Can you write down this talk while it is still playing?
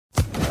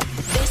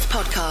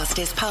podcast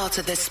is part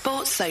of the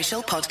Sports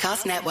Social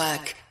Podcast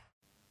Network.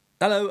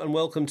 Hello and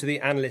welcome to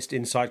the Analyst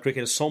Inside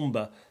Cricket. A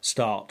sombre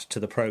start to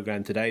the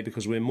programme today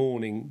because we're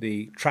mourning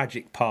the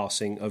tragic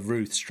passing of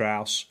Ruth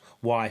Strauss,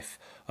 wife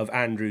of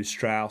Andrew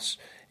Strauss,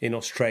 in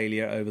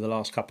Australia over the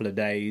last couple of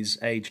days,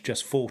 aged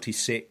just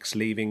 46,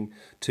 leaving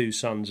two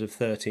sons of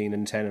 13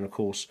 and 10, and of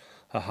course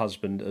her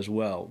husband as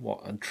well.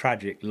 What a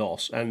tragic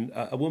loss. And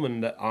a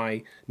woman that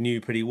I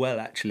knew pretty well,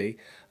 actually,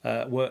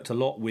 worked a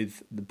lot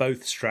with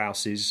both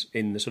Strausses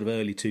in the sort of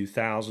early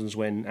 2000s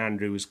when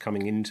Andrew was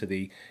coming into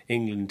the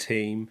England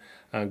team,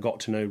 got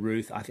to know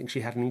Ruth. I think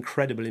she had an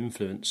incredible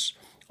influence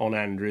on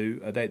Andrew.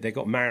 They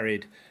got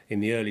married in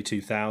the early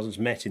 2000s,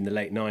 met in the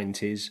late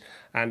 90s,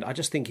 and I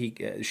just think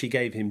she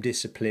gave him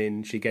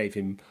discipline, she gave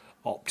him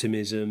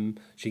optimism,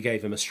 she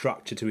gave him a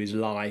structure to his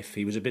life.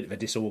 He was a bit of a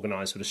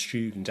disorganised sort of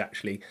student,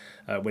 actually,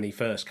 when he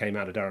first came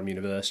out of Durham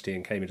University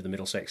and came into the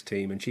Middlesex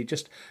team, and she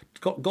just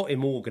got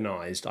him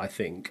organised, I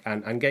think,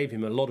 and gave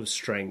him a lot of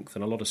strength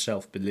and a lot of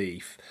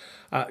self-belief.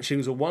 She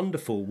was a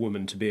wonderful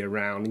woman to be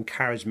around and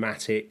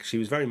charismatic. She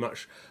was very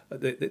much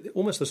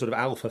almost the sort of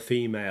alpha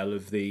female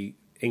of the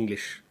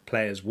English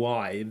players'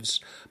 wives,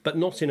 but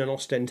not in an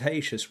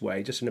ostentatious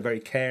way, just in a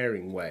very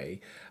caring way,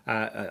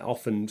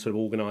 often sort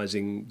of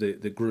organising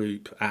the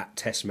group at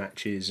test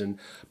matches,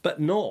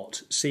 but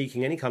not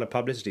seeking any kind of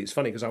publicity. It's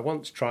funny because I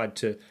once tried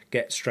to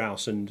get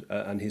Strauss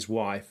and his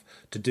wife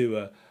to do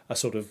a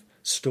sort of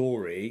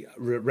story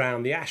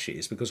around the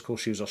Ashes, because of course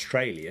she was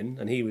Australian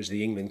and he was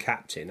the England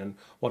captain, and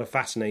what a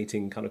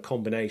fascinating kind of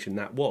combination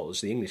that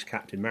was, the English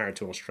captain married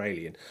to an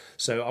Australian.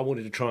 So I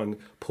wanted to try and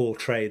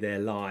portray their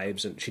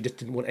lives, and she just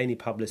didn't want any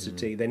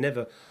publicity. They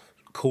never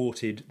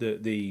courted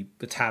the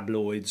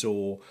tabloids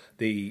or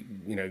the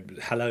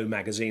Hello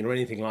magazine or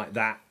anything like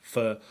that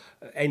for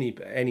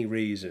any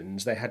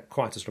reasons. They had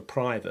quite a sort of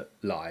private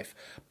life,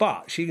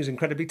 but she was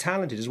incredibly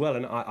talented as well,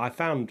 and I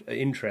found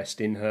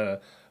interest in her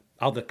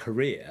other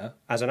career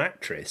as an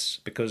actress,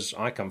 because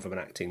I come from an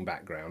acting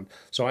background.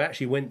 So I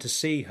actually went to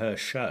see her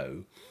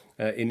show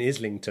in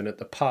Islington at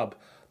the pub,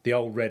 the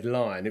Old Red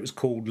Lion. It was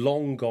called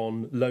Long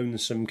Gone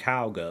Lonesome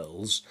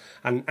Cowgirls,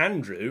 and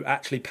Andrew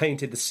actually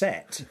painted the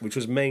set, which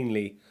was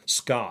mainly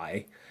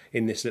sky,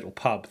 in this little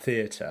pub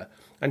theatre.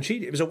 And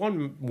it was a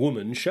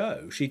one-woman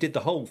show. She did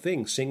the whole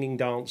thing, singing,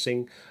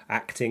 dancing,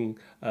 acting,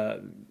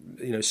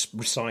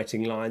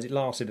 reciting lines. It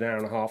lasted an hour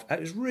and a half. It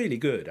was really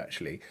good,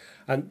 actually.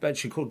 But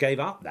she gave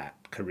up that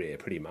career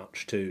pretty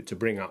much to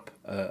bring up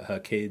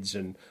her kids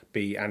and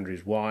be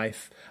Andrew's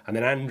wife. And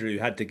then Andrew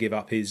had to give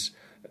up his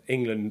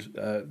England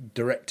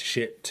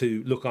directorship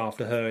to look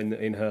after her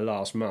in her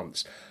last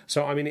months.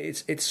 So, I mean,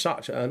 it's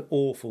such an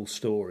awful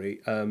story.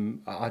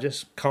 I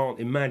just can't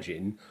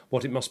imagine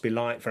what it must be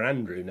like for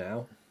Andrew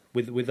now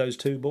with those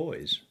two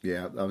boys.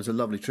 Yeah, that was a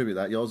lovely tribute.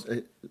 That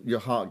your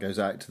heart goes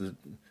out to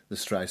the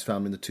Strauss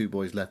family and the two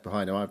boys left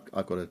behind. Now,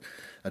 I've got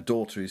a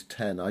daughter who's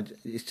 10.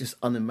 It's just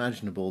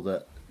unimaginable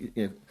that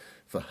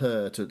for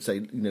her to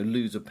say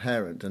lose a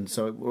parent, and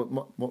so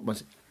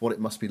what it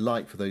must be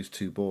like for those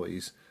two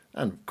boys.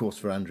 And, of course,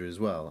 for Andrew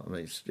as well. I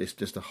mean, it's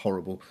just a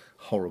horrible,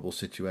 horrible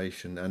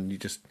situation, and you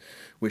just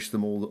wish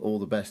them all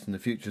the best in the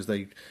future as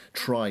they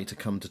try to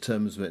come to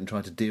terms with it and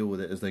try to deal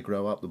with it as they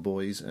grow up, the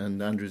boys,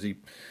 and Andrew as he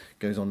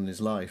goes on in his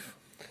life.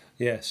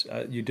 Yes,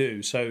 you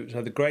do. So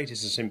the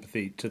greatest of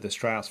sympathy to the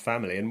Strauss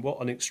family, and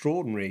what an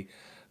extraordinary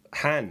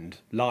hand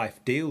life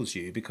deals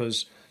you,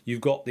 because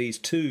you've got these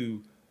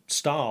two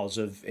stars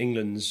of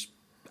England's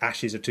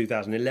Ashes of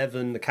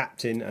 2011, the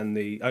captain and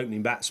the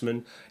opening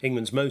batsman,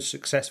 England's most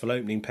successful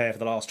opening pair for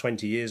the last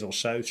 20 years or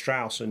so,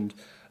 Strauss and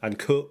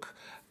Cook,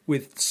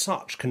 with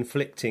such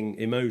conflicting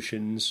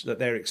emotions that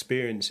they're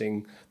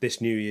experiencing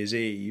this New Year's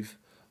Eve.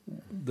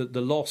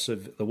 The loss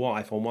of the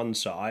wife on one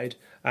side,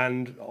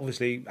 and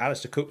obviously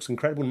Alistair Cook's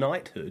incredible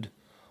knighthood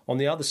on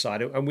the other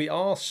side. And we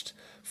asked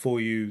for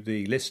you,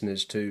 the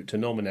listeners, to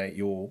nominate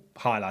your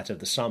highlight of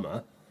the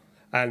summer,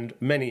 and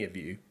many of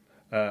you,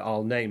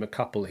 I'll name a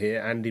couple here: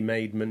 Andy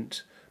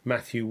Maidment,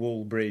 Matthew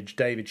Wallbridge,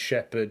 David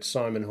Shepherd,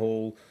 Simon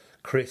Hall,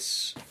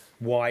 Chris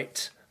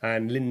White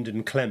and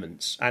Lyndon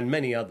Clements, and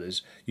many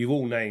others. You've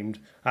all named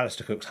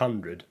Alistair Cook's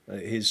 100,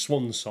 his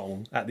swan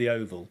song at the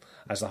Oval,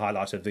 as the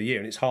highlight of the year,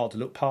 and it's hard to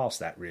look past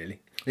that, really.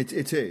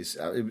 It is.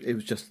 It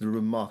was just a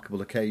remarkable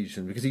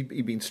occasion, because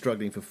he'd been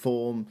struggling for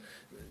form.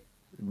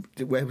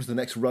 Where was the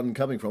next run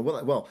coming from?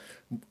 Well,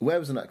 where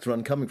was the next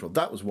run coming from?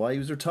 That was why he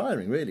was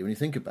retiring, really, when you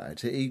think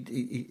about it.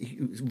 He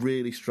was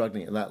really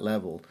struggling at that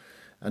level.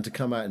 And to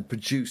come out and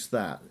produce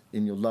that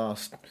in your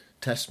last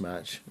test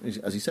match,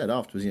 as he said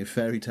afterwards,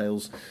 fairy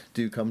tales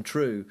do come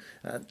true.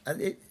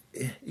 And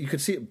you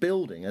could see it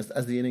building as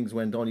the innings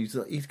went on. You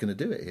thought, he's going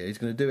to do it here. He's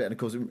going to do it. And, of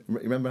course,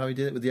 remember how he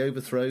did it with the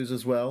overthrows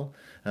as well,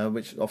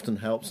 which often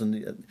helps.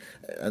 And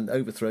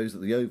overthrows at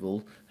the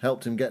Oval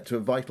helped him get to a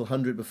vital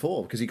 100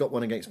 before, because he got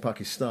one against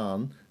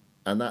Pakistan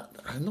And that,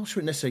 I'm not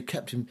sure it necessarily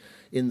kept him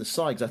in the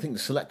side, because I think the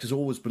selectors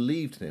always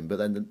believed in him. But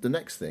then the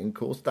next thing, of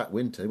course, that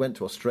winter, he went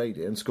to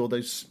Australia and scored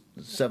those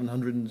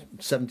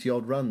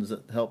 770-odd runs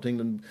that helped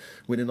England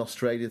win in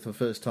Australia for the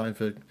first time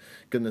for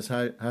goodness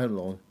how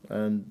long.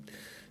 And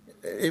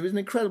it was an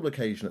incredible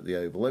occasion at the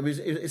Oval. It was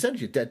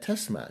essentially a dead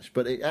test match,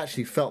 but it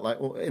actually felt like,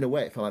 in a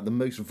way, it felt like the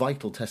most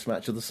vital test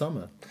match of the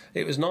summer.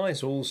 It was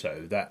nice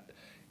also that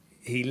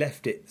he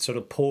left it sort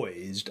of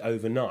poised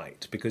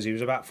overnight, because he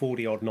was about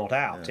 40-odd not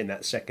out in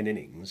that second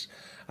innings,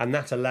 and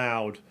that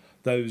allowed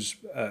those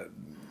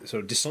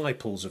sort of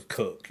disciples of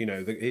Cook,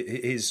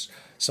 his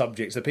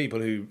subjects, the people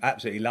who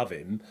absolutely love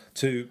him,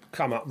 to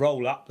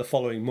roll up the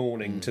following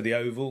morning to the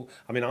Oval.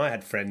 I mean, I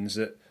had friends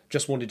that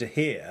just wanted to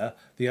hear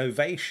the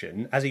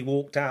ovation as he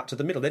walked out to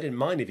the middle. They didn't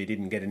mind if he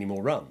didn't get any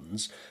more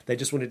runs. They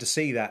just wanted to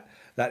see that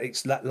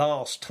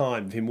last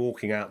time of him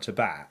walking out to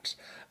bat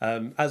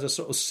as a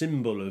sort of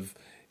symbol of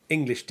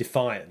English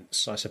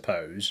defiance, I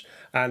suppose.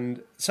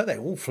 And so they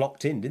all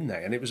flocked in, didn't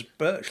they? And it was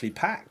virtually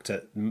packed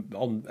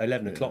on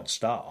 11 o'clock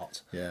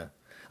start. Yeah.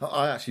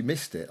 I actually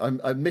missed it. I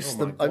missed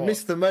I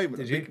missed the moment.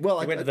 Did you?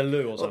 Well, you went to the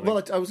loo or something?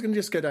 Well, I was going to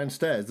just go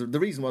downstairs. The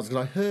reason was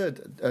because I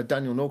heard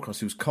Daniel Norcross,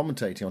 who was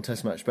commentating on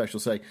Test Match Special,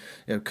 say,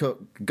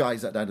 Cook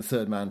guys that down to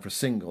third man for a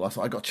single. I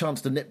thought I got a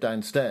chance to nip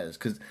downstairs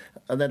because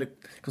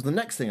the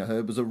next thing I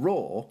heard was a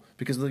roar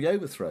because of the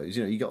overthrows.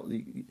 He got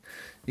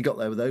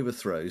there with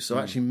overthrows, so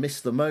I actually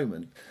missed the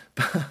moment.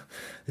 But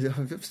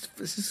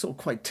this is sort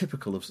of quite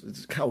typical of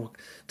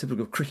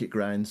cricket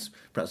grounds,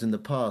 perhaps in the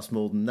past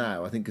more than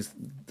now. I think because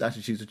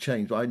attitudes have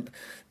changed. But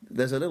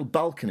there's a little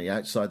balcony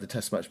outside the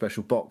Test Match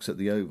Special box at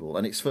the Oval,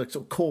 and it's for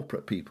sort of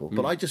corporate people.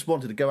 But I just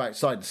wanted to go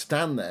outside and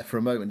stand there for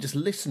a moment, and just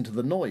listen to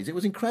the noise. It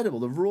was incredible,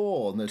 the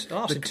roar and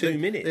after 2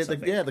 minutes.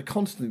 The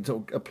constant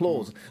sort of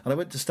applause. And I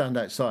went to stand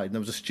outside, and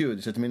there was a steward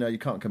who said to me, "No, you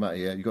can't come out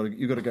here.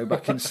 You've got to go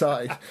back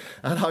inside."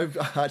 And I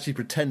actually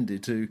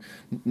pretended to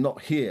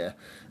not hear,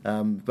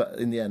 but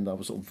in the end, I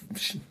was sort of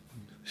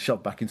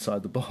shoved back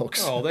inside the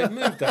box. Oh, they've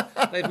moved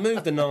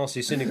the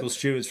nasty, cynical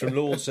stewards from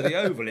Lords to the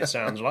Oval, it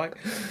sounds like.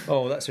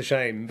 Oh, that's a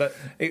shame. But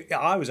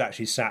I was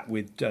actually sat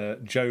with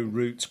Joe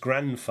Root's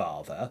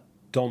grandfather,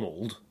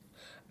 Donald,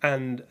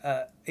 and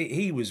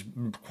he was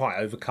quite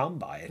overcome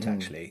by it,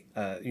 actually.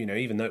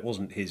 Even though it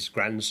wasn't his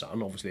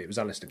grandson, obviously it was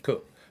Alistair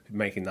Cook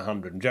making the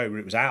 100, and Joe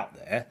Root was out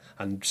there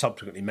and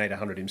subsequently made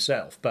 100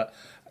 himself. But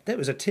there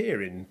was a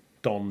tear in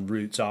Don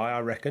Root's eye, I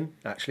reckon,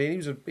 actually.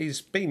 And he's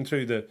been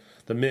through the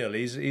mill,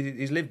 he's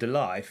lived a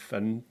life,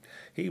 and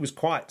he was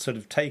quite sort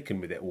of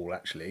taken with it all,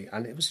 actually,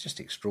 and it was just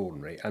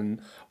extraordinary.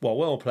 And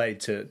well played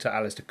to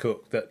Alistair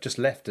Cook, that just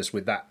left us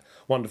with that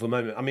wonderful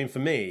moment. I mean, for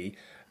me,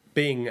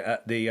 being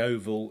at the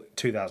Oval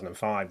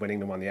 2005 when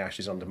England won the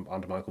Ashes under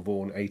Michael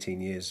Vaughan,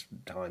 18 years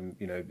time,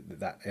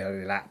 that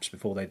elapsed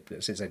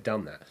since they'd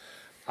done that.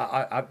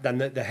 Then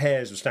the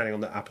hairs were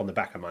standing up on the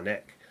back of my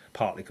neck,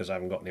 partly because I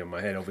haven't got any on my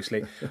head,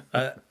 obviously.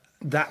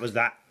 That was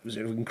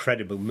an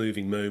incredible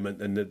moving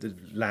moment, and the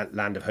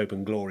Land of Hope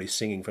and Glory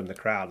singing from the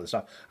crowd and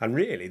stuff. And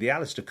really, the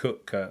Alistair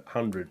Cook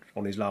 100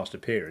 on his last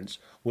appearance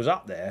was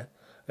up there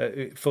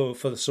for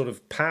the sort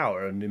of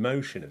power and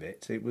emotion of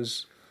it. It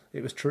was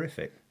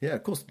terrific. Yeah,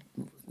 of course.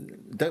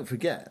 Don't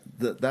forget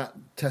that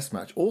Test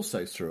match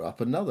also threw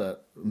up another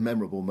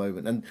memorable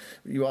moment. And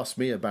you asked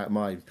me about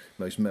my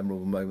most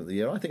memorable moment of the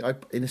year. I think,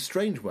 in a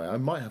strange way, I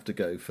might have to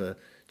go for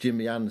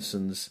Jimmy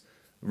Anderson's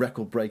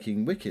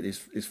record-breaking wicket, his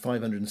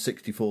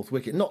 564th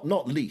wicket.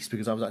 Not least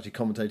because I was actually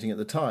commentating at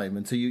the time,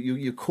 and so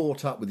you're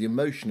caught up with the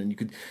emotion, and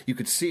you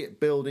could see it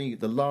building.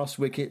 The last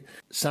wicket,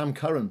 Sam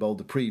Curran bowled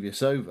the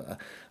previous over,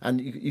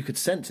 and you could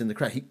sense in the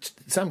crowd.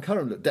 Sam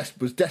Curran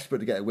was desperate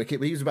to get a wicket,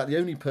 but he was about the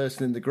only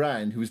person in the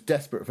ground who was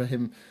desperate for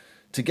him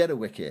to get a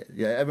wicket.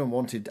 Yeah, everyone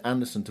wanted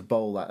Anderson to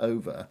bowl that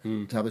over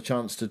to have a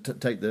chance to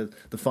take the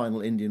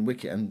final Indian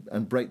wicket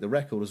and break the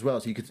record as well.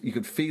 So you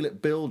could feel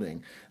it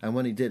building, and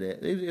when he did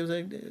it, it was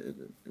a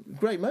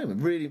great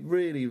moment. Really,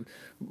 really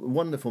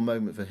wonderful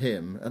moment for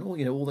him, and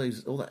all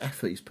that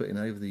effort he's put in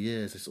over the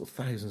years. There's sort of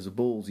thousands of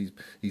balls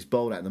he's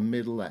bowled out in the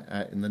middle,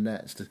 out in the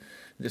nets,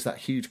 just that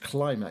huge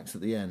climax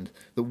at the end.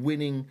 The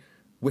winning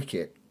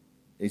wicket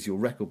is your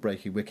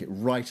record-breaking wicket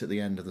right at the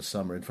end of the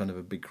summer in front of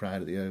a big crowd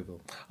at the Oval.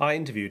 I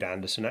interviewed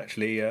Anderson,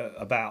 actually,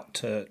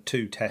 about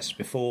 2 tests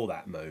before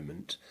that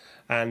moment,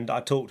 and I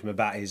talked to him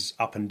about his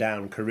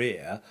up-and-down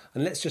career,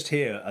 and let's just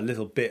hear a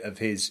little bit of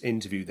his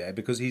interview there,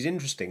 because he's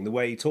interesting, the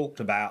way he talked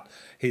about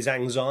his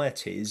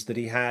anxieties that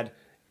he had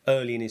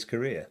early in his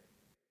career.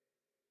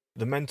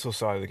 The mental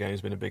side of the game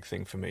has been a big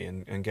thing for me,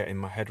 and getting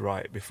my head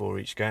right before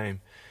each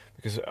game,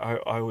 because I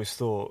always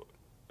thought...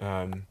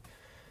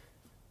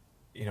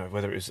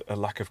 whether it was a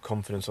lack of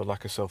confidence or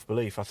lack of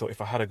self-belief, I thought if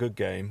I had a good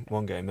game,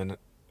 one game,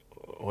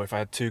 or if I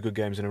had 2 good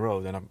games in a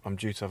row, then I'm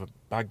due to have a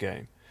bad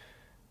game.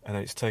 And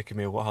it's taken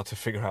me a while to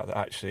figure out that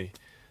actually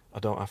I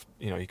don't have,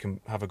 you can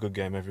have a good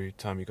game every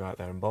time you go out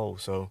there and bowl.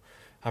 So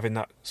having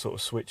that sort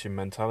of switch in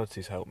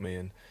mentality has helped me,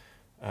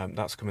 and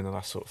that's come in the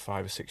last sort of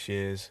 5 or 6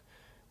 years,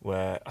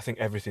 where I think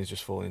everything's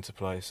just fallen into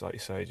place. Like you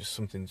say,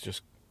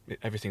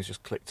 everything's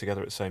just clicked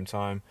together at the same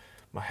time.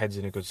 my head's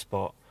in a good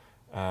spot,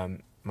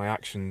 my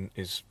action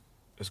is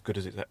as good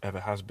as it ever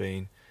has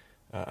been,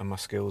 and my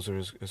skills are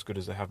as good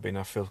as they have been.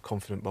 I feel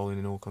confident bowling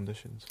in all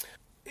conditions.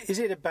 Is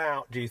it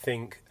about, do you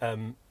think,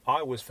 I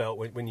always felt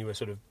when you were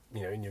sort of,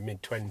 in your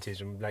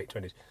mid-20s and late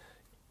 20s,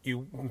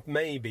 you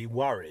may be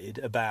worried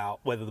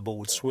about whether the ball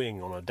would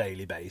swing on a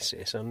daily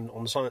basis, and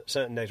on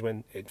certain days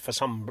when, for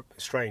some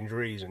strange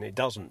reason, it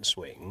doesn't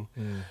swing,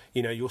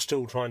 you're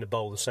still trying to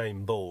bowl the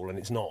same ball and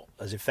it's not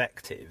as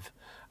effective,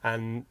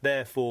 and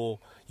therefore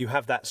you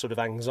have that sort of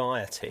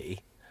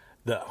anxiety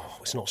that,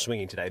 it's not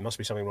swinging today, there must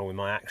be something wrong with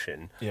my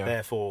action,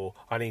 therefore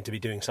I need to be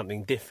doing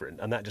something different,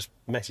 and that just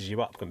messes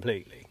you up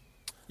completely.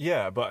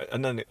 Yeah,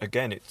 and then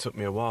again, it took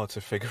me a while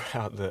to figure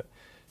out that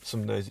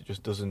some days it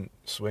just doesn't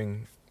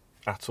swing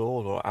at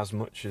all or as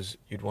much as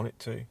you'd want it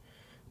to.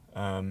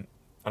 And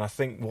I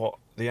think what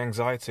the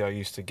anxiety I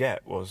used to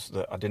get was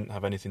that I didn't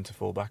have anything to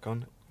fall back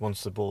on.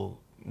 Once the ball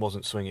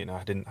wasn't swinging,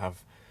 I didn't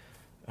have,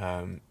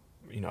 I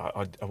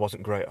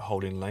wasn't great at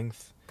holding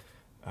length.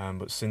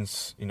 But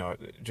since,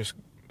 just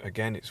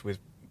again, it's with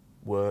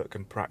work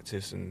and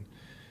practice and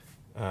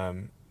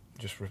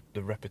just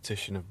the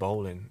repetition of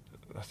bowling,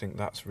 I think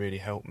that's really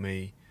helped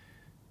me.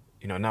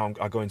 Now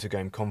I go into a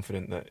game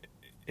confident that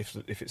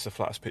if it's the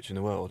flattest pitch in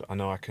the world, I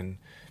know I can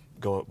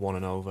go at 1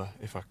 and over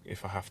if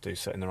I have to,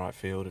 set in the right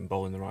field and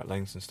bowl in the right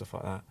lengths and stuff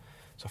like that.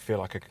 So I feel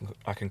like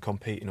I can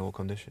compete in all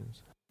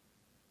conditions.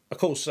 Of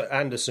course,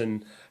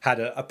 Anderson had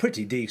a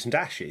pretty decent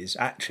Ashes,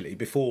 actually,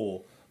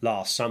 before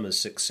last summer's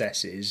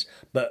successes,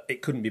 but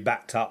it couldn't be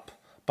backed up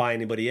by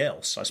anybody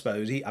else, I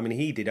suppose.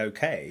 He did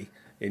okay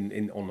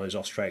on those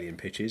Australian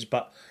pitches,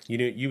 but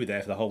you were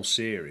there for the whole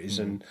series,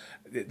 and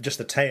just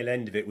the tail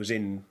end of it was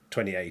in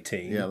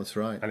 2018. Yeah, that's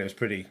right. And it was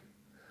pretty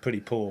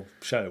poor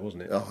show,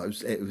 wasn't it? Oh,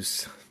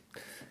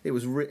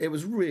 it was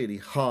really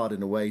hard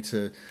in a way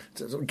to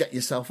sort of get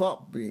yourself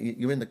up.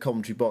 You're in the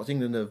commentary box.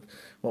 England are,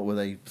 what were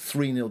they,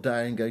 3-0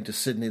 down going to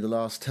Sydney, the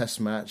last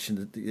Test match,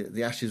 and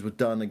the Ashes were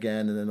done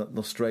again. And then in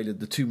Australia,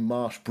 the two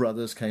Marsh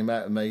brothers came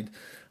out and made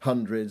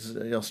hundreds.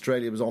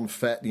 Australia was on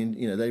fet.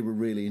 They were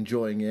really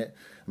enjoying it.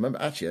 I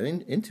remember actually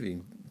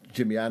interviewing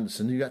Jimmy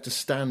Anderson, who had to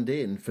stand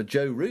in for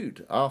Joe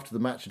Root after the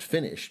match had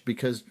finished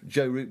because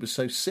Joe Root was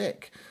so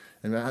sick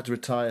and had to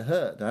retire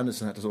hurt.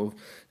 Anderson had to sort of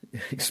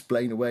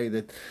explain away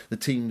the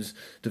team's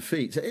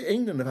defeat. So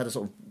England have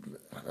had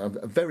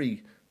a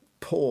very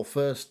poor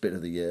first bit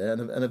of the year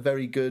and a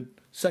very good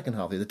second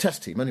half of the year. The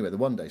Test team, anyway, the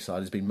one-day side,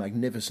 has been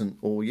magnificent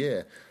all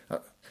year.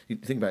 You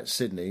think about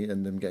Sydney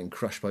and them getting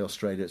crushed by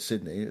Australia at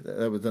Sydney.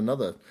 There was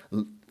another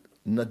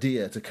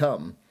nadir to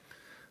come.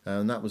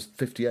 And that was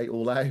 58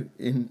 all out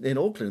in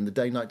Auckland in the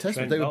day-night test.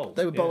 They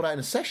were bowled out in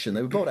a session.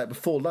 They were bowled out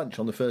before lunch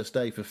on the first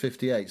day for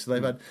 58. So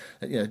they've had,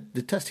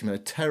 the test team had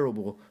a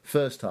terrible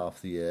first half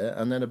of the year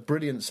and then a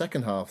brilliant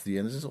second half of the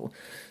year. And there's a sort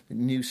of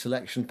new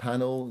selection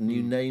panel,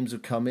 new names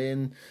have come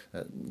in,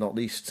 not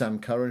least Sam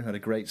Curran, who had a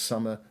great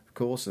summer, of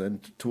course. And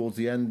then towards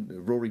the end,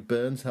 Rory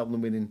Burns helped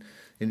them win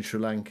in Sri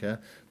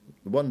Lanka.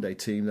 The one-day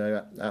team,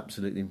 they're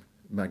absolutely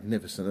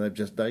magnificent, and they've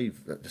just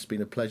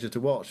been a pleasure to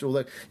watch.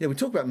 Although, we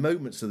talk about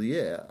moments of the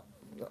year,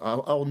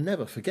 I'll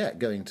never forget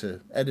going to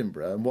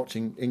Edinburgh and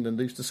watching England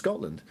lose to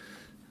Scotland.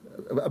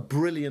 A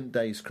brilliant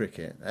day's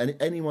cricket, and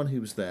anyone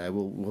who was there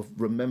will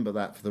remember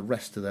that for the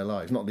rest of their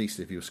lives. Not least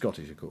if you're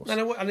Scottish, of course.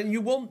 And you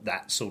want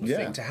that sort of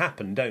thing to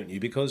happen, don't you?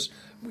 Because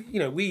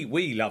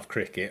we love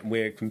cricket, and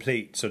we're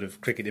complete sort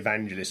of cricket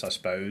evangelists, I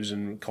suppose,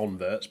 and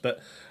converts, but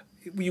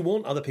you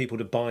want other people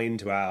to buy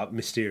into our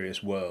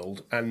mysterious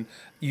world, and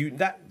you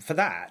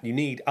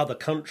need other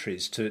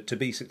countries to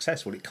be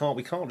successful.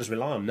 We can't just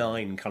rely on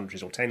 9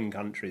 countries or 10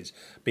 countries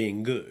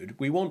being good.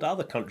 We want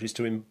other countries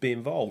to be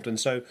involved, and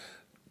so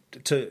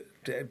to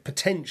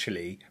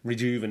potentially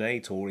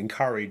rejuvenate or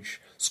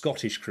encourage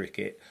Scottish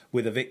cricket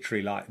with a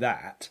victory like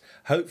that,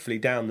 hopefully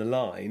down the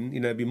line,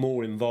 be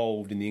more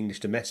involved in the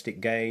English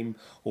domestic game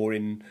or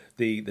in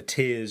the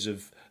tiers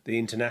of the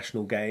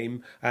international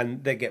game,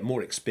 and they get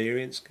more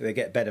experience, they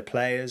get better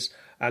players,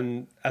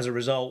 and as a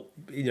result,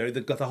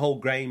 the whole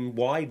game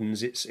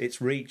widens its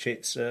reach,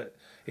 its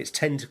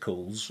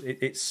tentacles,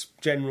 its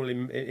general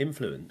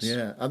influence.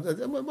 Yeah, and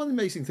one of the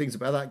amazing things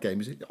about that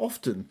game is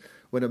often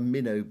when a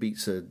minnow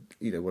beats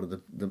one of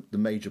the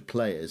major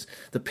players,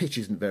 the pitch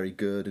isn't very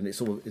good and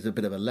it's a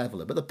bit of a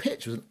leveller, but the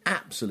pitch was an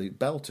absolute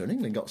belter, and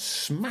England got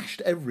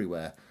smashed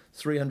everywhere.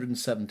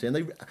 370,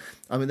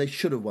 and they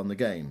should have won the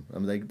game.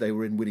 They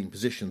were in winning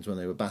positions when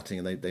they were batting,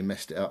 and they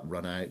messed it up,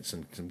 run outs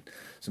and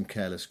some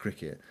careless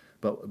cricket.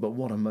 But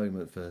what a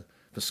moment for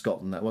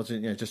Scotland that was.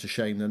 Just a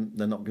shame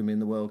they're not going to be in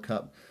the World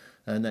Cup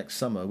next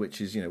summer, which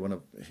is one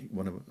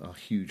of our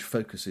huge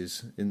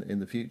focuses in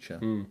the future.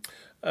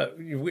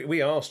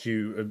 We asked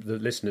you, the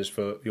listeners,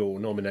 for your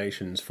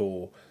nominations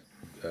for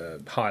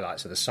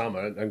highlights of the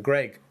summer, and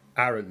Greg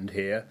Arund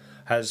here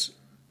has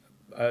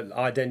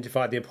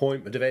identified the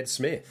appointment of Ed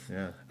Smith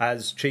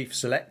as chief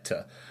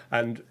selector,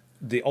 and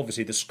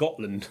obviously the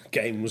Scotland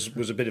game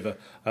was a bit of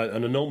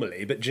an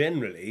anomaly, but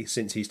generally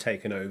since he's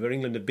taken over,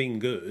 England have been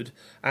good,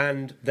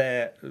 and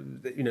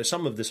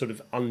some of the sort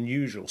of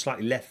unusual,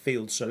 slightly left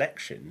field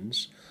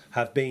selections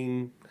have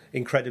been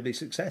incredibly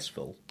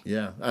successful.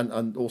 Yeah,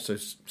 and also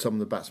some of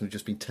the batsmen have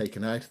just been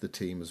taken out of the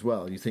team as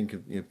well. You think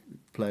of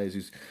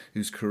players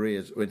whose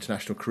careers, or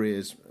international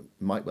careers,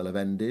 might well have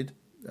ended.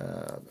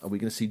 Are we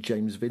going to see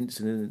James Vince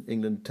in an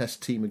England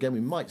Test team again? We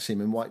might see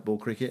him in white ball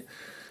cricket.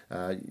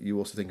 You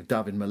also think of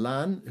David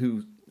Malan,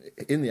 who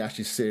in the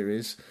Ashes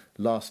series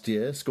last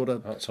year scored a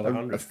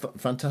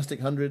fantastic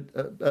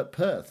 100 at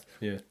Perth.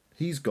 Yeah,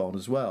 he's gone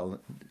as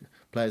well.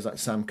 Players like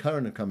Sam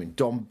Curran have come in.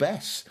 Dom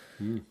Bess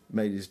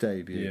made his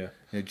debut.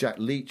 Yeah. Jack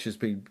Leach has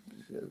been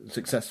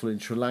successful in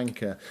Sri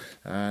Lanka,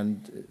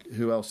 and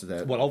who else is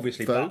there? Well,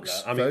 obviously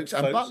Folkes,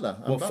 Butler.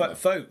 Butler.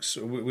 Folkes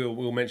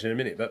we'll mention in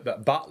a minute,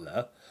 but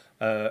Butler,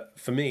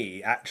 for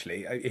me,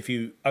 actually, if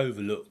you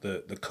overlook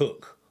the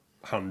Cook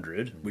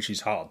 100, which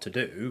is hard to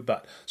do,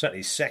 but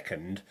certainly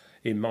second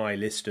in my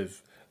list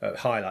of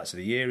highlights of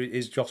the year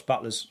is Jos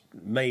Buttler's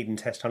maiden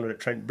Test 100 at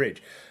Trent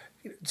Bridge.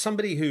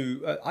 Somebody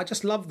who I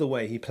just love the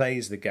way he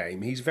plays the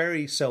game. He's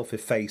very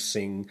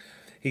self-effacing.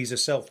 He's a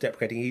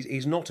self-deprecating.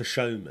 He's not a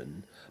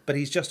showman, but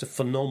he's just a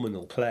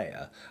phenomenal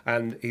player.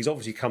 And he's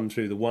obviously come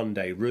through the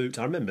one-day route.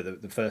 I remember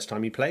the first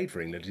time he played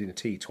for England in a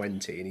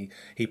T20, and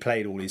he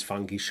played all his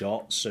funky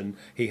shots, and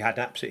he was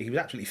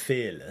absolutely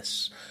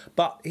fearless.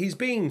 But he's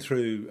been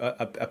through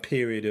a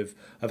period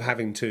of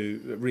having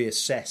to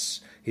reassess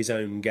his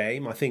own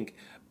game. I think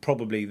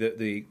probably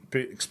the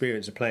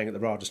experience of playing at the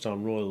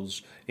Rajasthan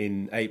Royals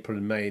in April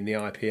and May in the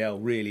IPL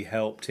really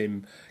helped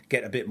him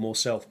get a bit more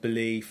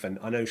self-belief. And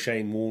I know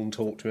Shane Warne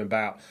talked to him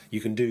about you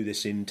can do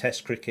this in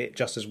Test cricket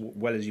just as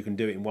well as you can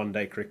do it in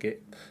one-day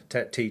cricket,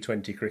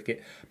 T20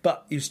 cricket,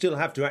 but you still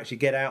have to actually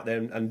get out there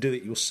and do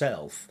it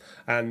yourself.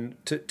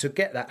 And to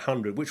get that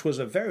 100, which was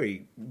a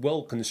very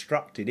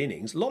well-constructed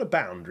innings, a lot of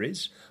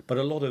boundaries, but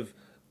a lot of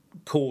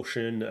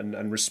caution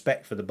and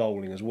respect for the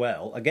bowling as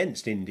well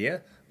against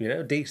India,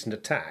 decent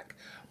attack,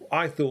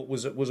 I thought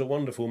was a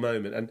wonderful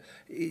moment, and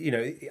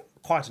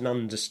quite an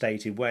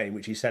understated way in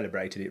which he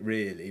celebrated it,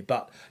 really.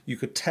 But you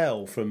could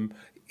tell from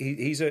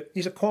he's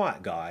a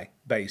quiet guy,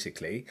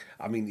 basically.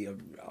 I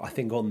mean, I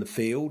think on the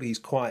field he's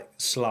quite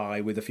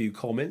sly with a few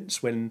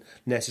comments when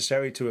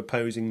necessary to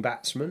opposing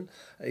batsmen.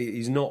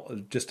 He's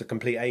not just a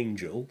complete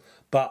angel,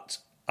 but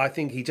I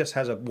think he just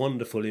has a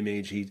wonderful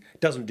image. He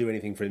doesn't do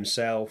anything for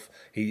himself.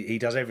 He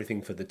does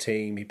everything for the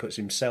team. He puts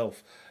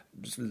himself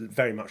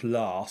very much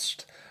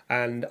last.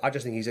 And I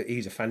just think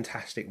he's a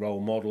fantastic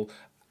role model.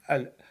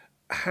 And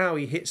how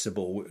he hits the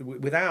ball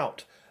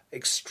without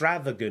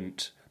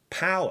extravagant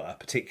power,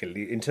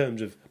 particularly in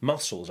terms of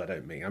muscles, I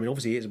don't mean. I mean,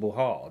 obviously he hits the ball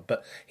hard,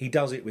 but he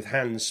does it with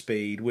hand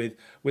speed, with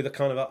a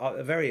kind of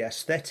a very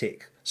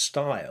aesthetic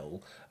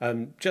style,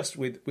 just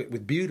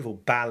with beautiful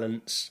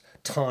balance,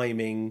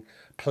 timing,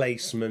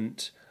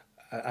 placement,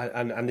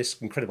 and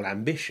this incredible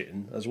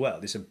ambition as well,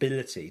 this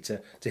ability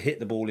to hit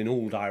the ball in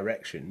all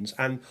directions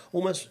and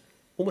almost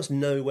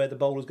know where the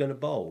bowler's going to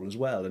bowl as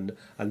well,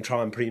 and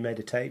try and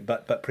premeditate,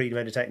 but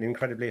premeditate in an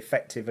incredibly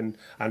effective and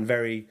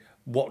very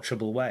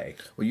watchable way.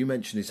 Well, you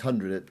mentioned his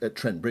 100 at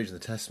Trent Bridge in the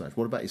Test match.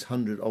 What about his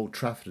 100 at Old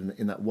Trafford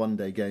in that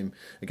one-day game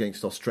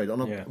against Australia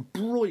on a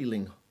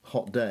broiling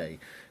hot day?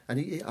 And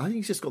I think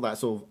he's just got that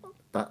sort of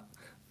that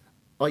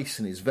ice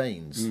in his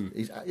veins.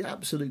 He's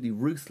absolutely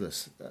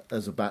ruthless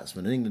as a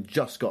batsman. And England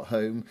just got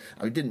home.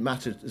 I mean, it didn't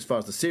matter as far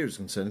as the series was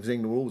concerned, because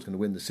England were always going to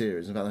win the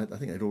series. In fact, I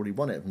think they'd already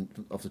won it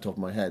off the top of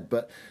my head.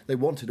 But they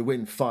wanted to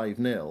win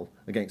 5-0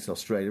 against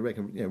Australia,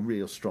 a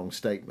real strong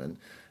statement.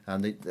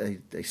 And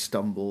they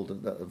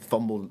stumbled,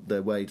 fumbled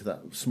their way to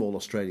that small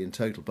Australian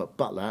total. But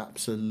Butler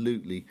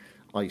absolutely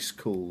ice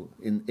cool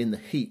in the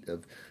heat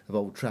of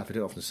Old Trafford. I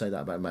don't often say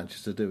that about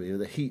Manchester, do we?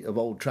 The heat of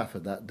Old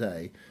Trafford that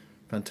day.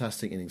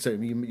 Fantastic innings. So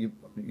you're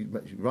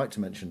right to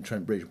mention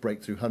Trent Bridge,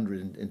 breakthrough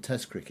 100 in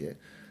Test cricket,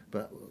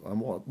 but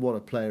what a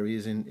player he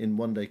is in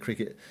one-day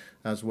cricket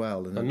as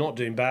well. And not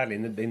doing badly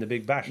in the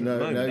Big Bash at the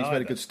moment. No, he's either.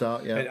 made a good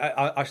start,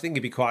 yeah. I think he'd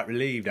be quite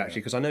relieved,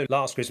 actually, because I know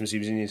last Christmas he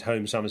was in his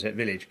home Somerset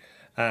village,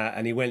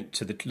 and he went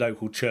to the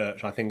local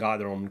church, I think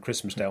either on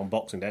Christmas Day or on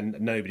Boxing Day,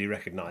 and nobody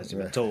recognised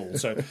him at all.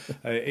 So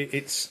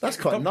that's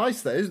quite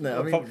nice, though, isn't it?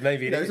 I mean,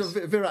 maybe it is.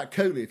 Virat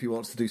Kohli, if he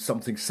wants to do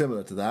something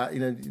similar to that,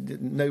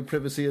 no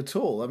privacy at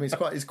all. I mean,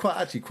 it's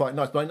quite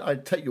nice. But I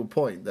take your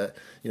point that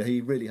he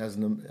really has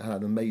had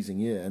an amazing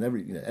year, and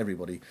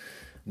everybody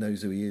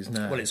knows who he is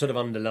now. Well, it sort of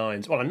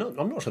underlines. Well, I'm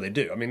not sure they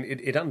do. I mean,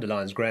 it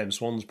underlines Graham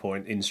Swan's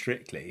point in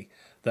Strictly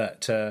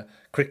that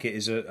cricket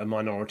is a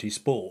minority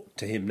sport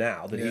to him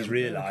now. That he's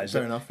realised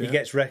that he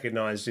gets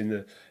recognised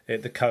in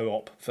the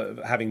co-op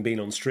for having been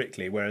on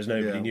Strictly, whereas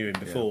nobody knew him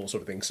before,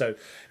 sort of thing. So,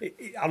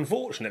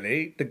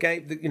 unfortunately, the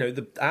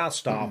game, our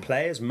star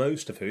players,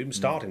 most of whom,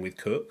 starting with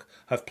Cook,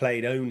 have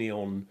played only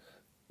on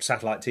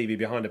satellite TV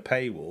behind a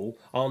paywall,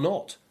 are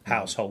not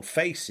household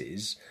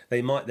faces.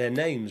 Their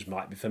names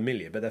might be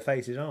familiar, but their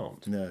faces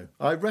aren't. No,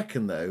 I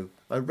reckon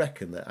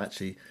that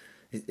actually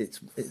it's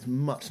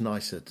much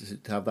nicer to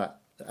have that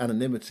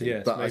anonymity,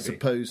 Yes, but maybe. I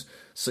suppose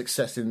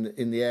success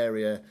in the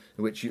area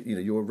in which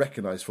you're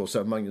recognised for.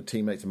 So among your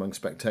teammates, among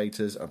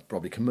spectators, and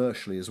probably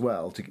commercially as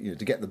well, to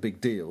get the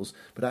big deals.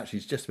 But actually,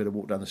 it's just a bit of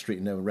walk down the street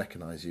and no one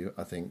recognise you.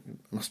 I think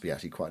must be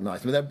actually quite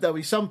nice. I mean, there'll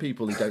be some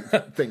people who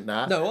don't think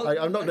that. No, well,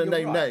 I'm not going to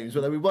name names,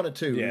 but there'll be one or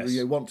two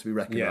who want to be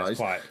recognised. Yes,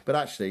 quite. But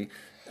actually,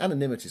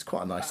 anonymity is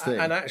quite a nice thing.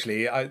 And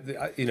actually,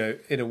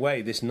 in a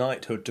way, this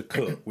knighthood to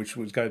Cook, which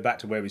would go back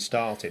to where we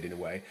started, in a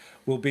way,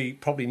 will be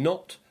probably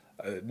not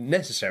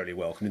necessarily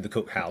welcome in the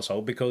Cook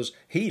household because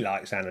he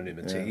likes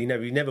anonymity. Yeah.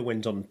 He never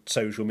went on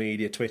social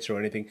media, Twitter or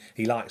anything.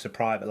 He likes a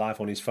private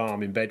life on his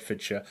farm in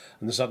Bedfordshire,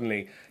 and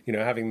suddenly,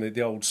 having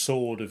the old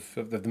sword of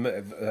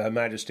Her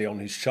Majesty on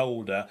his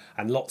shoulder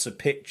and lots of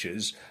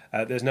pictures.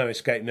 There's no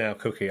escape now,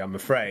 Cookie. I'm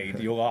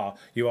afraid you are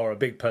a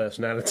big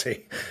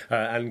personality,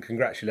 and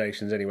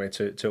congratulations anyway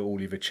to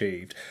all you've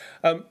achieved.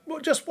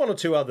 Just one or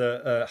two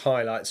other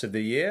highlights of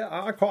the year.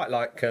 I quite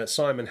like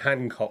Simon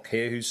Hancock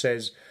here, who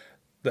says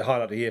the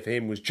highlight of the year for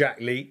him was Jack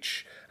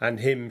Leach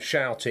and him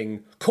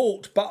shouting,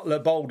 "Caught Butler,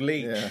 bold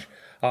Leach,"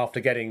 after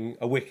getting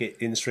a wicket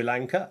in Sri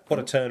Lanka. What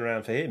a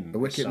turnaround for him. A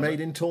wicket made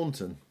in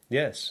Taunton.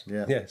 Yes,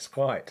 yes,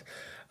 quite.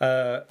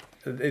 Giddy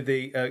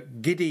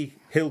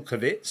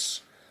Hilkovitz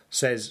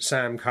says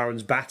Sam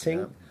Curran's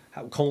batting,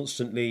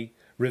 constantly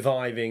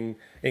reviving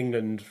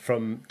England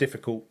from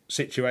difficult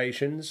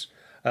situations.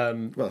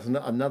 Well, it's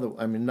another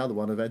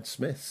one of Ed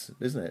Smith's,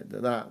 isn't it?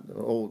 That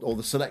or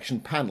the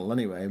selection panel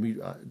anyway.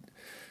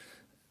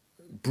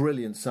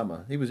 Brilliant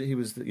summer. He was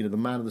the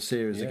man of the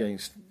series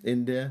against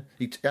India.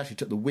 He actually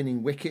took the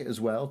winning wicket as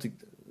well.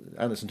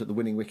 Anderson took the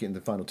winning wicket in the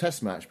final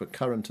Test match, but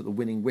Curran took the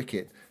winning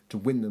wicket to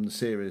win them the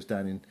series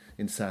down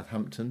in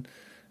Southampton.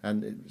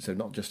 And so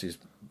not just his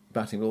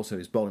batting, but also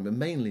his bowling, but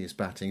mainly his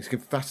batting.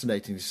 It's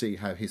fascinating to see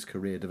how his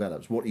career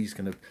develops, what he's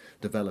going to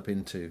develop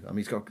into. I mean,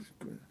 he's got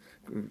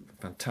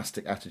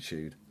fantastic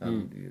attitude.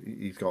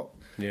 He's got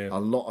a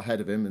lot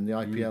ahead of him, and the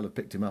IPL have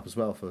picked him up as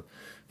well for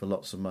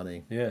lots of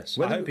money. Yes,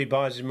 I hope he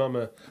buys his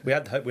mum we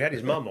had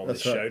his mum on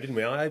this show, didn't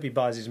we? I hope he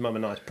buys his mum a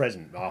nice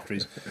present after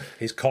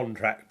his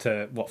contract.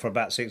 For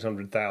about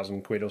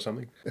 600,000 quid or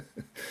something.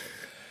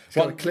 He's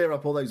got to clear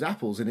up all those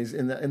apples in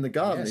the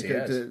garden.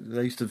 Yes,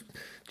 they used to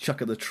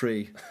chuck at the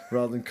tree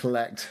rather than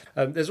collect.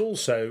 There's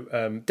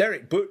also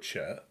Derek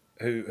Butcher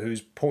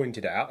who's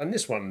pointed out, and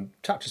this one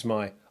touches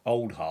my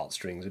old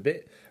heartstrings a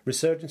bit,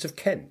 resurgence of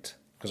Kent,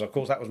 because of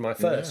course that was my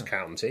first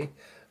county.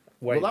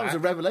 That was a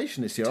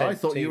revelation this year. I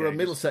thought you were a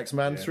Middlesex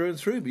man through and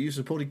through, but you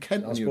supported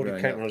Kent when you were growing up. I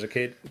supported Kent when I was a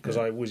kid, because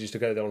I always used to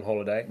go there on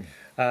holiday.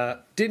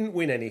 Didn't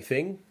win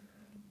anything.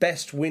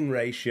 Best win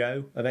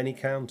ratio of any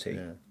county.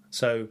 Yeah.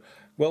 So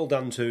well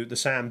done to the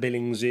Sam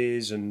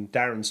Billingses and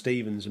Darren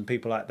Stevens and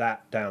people like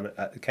that down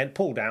at Kent.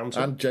 Paul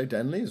Downton. And Joe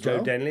Denley as well.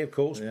 Joe Denley, of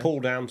course. Yeah. Paul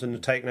Downton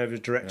had taken over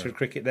as director of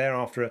cricket there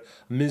after a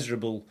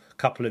miserable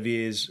couple of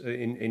years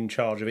in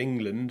charge of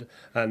England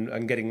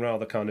and getting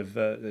rather kind of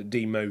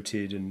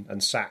demoted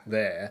and sacked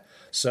there.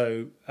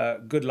 So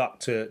good luck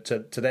to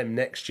them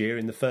next year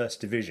in the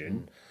First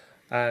Division.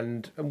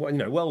 And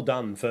well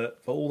done for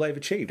all they've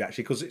achieved,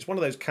 actually, because it's one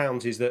of those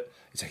counties that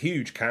it's a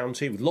huge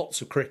county with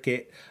lots of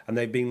cricket, and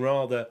they've been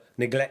rather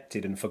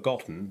neglected and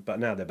forgotten, but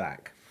now they're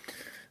back.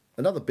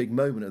 Another big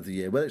moment of the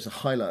year, whether it's a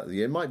highlight of the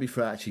year, it might be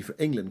for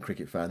England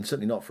cricket fans,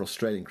 certainly not for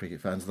Australian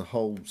cricket fans, the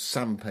whole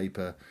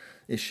sandpaper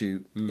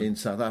issue in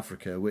South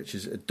Africa, which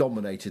has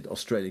dominated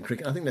Australian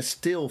cricket. I think they're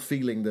still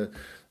feeling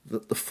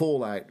the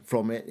fallout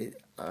from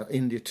it.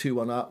 India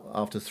 2-1 up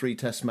after 3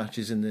 Test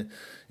matches in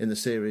the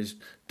series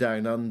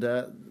down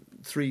under.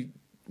 3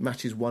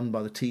 matches won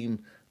by the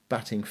team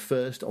batting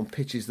first on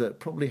pitches that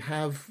probably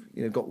have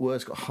got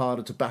worse, got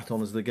harder to bat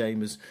on as the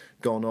game has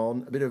gone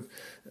on. A bit of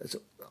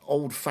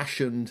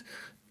old-fashioned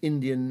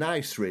Indian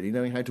nous, really,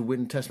 knowing how to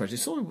win Test matches.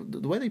 It's sort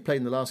of the way they played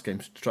in the last game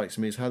strikes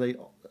me as how they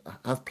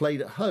have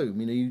played at home.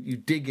 You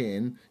dig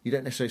in, you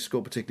don't necessarily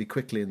score particularly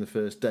quickly in the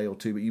first day or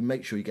two, but you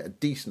make sure you get a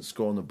decent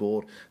score on the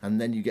board, and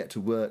then you get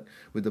to work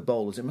with the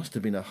bowlers. It must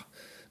have been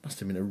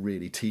a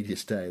really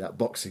tedious day, that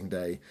Boxing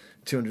Day.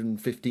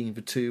 215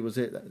 for 2, was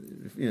it?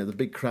 The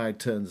big crowd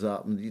turns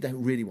up, and you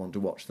don't really want to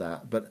watch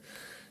that, but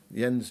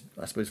the ends,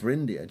 I suppose, for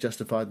India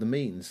justified the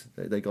means.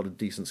 They got a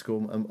decent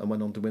score and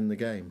went on to win the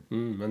game.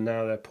 And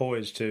now they're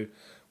poised to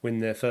win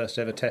their first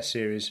ever Test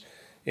series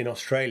in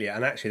Australia.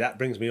 And actually that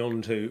brings me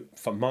on to,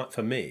 for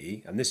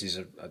me, and this is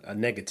a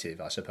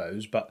negative, I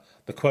suppose, but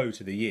the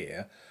quote of the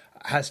year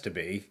has to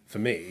be, for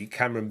me,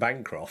 Cameron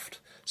Bancroft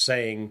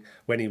saying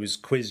when he was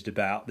quizzed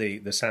about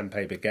the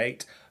sandpaper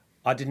gate,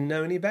 I didn't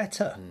know any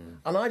better.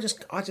 And I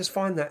just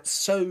find that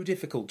so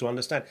difficult to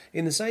understand.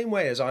 In the same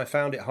way as I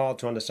found it hard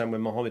to understand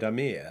when Mohammed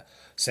Amir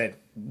said,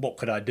 what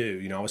could I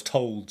do? I was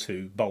told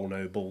to bowl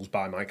no balls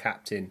by my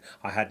captain.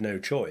 I had no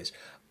choice.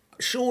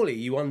 Surely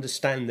you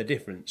understand the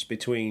difference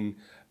between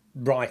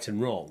right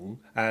and wrong,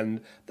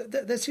 and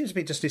there seems to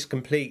be just this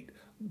complete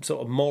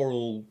sort of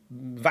moral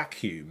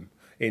vacuum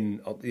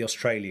in the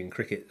Australian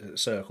cricket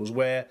circles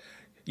where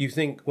you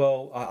think,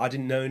 well, I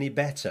didn't know any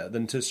better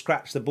than to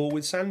scratch the ball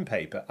with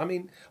sandpaper. I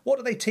mean, what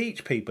do they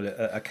teach people at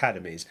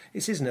academies?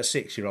 This isn't a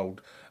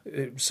 6-year-old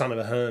son of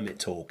a hermit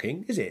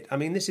talking, is it? I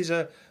mean, this is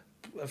a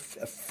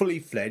fully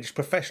fledged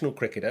professional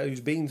cricketer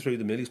who's been through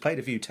the mill. He's played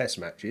a few test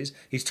matches.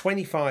 He's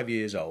 25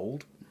 years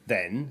old.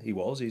 Then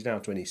he's now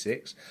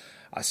 26.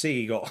 I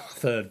see he got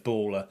third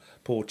baller,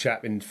 poor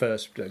chap, in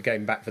first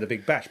game back for the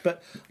Big Bash.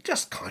 But I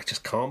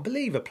just can't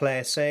believe a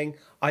player saying,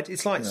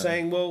 it's like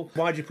saying, well,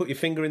 why'd you put your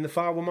finger in the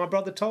fire when my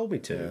brother told me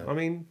to? Yeah. I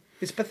mean,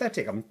 it's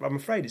pathetic. I'm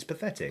afraid it's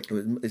pathetic.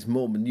 It's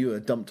more manure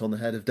dumped on the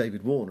head of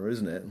David Warner,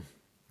 isn't it?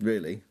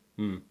 Really.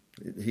 Mm.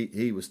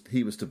 He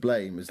was to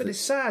blame. But it's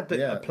sad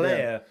that a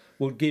player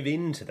will give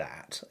in to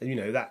that.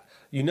 That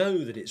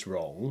it's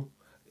wrong.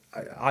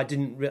 I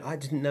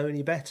didn't know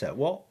any better.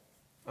 What?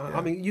 Yeah.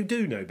 I mean, you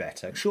do know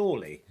better,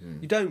 surely.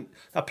 You don't.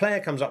 A player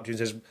comes up to you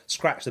and says,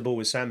 "Scratch the ball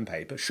with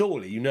sandpaper."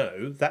 Surely you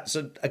know that's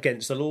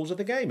against the laws of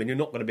the game, and you're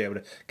not going to be able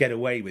to get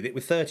away with it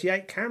with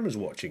 38 cameras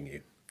watching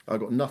you. I've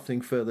got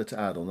nothing further to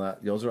add on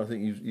that, Yozza. I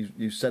think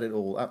you've said it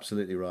all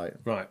absolutely right.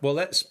 Right, well,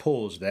 let's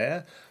pause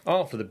there.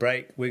 After the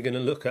break, we're going to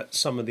look at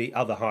some of the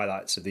other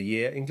highlights of the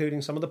year,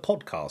 including some of the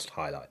podcast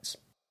highlights.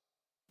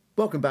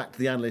 Welcome back to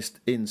the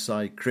Analyst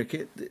Inside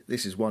Cricket.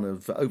 This is one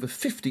of over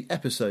 50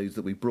 episodes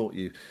that we brought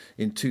you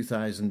in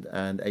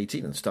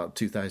 2018 and the start of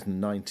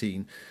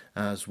 2019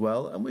 as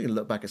well. And we're going to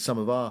look back at some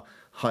of our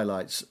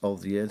highlights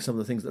of the year and some of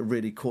the things that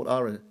really caught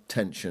our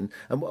attention.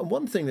 And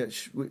one thing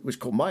which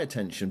caught my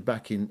attention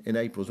back in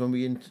April was when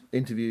we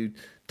interviewed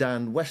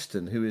Dan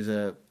Weston, who is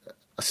a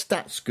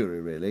stats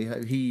guru,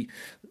 really. He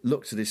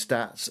looks at his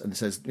stats and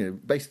says,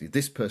 basically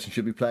this person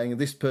should be playing and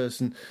this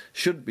person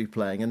shouldn't be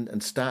playing. And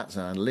stats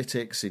and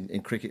analytics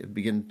in cricket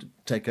begin to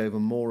take over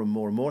more and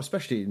more and more,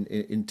 especially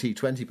in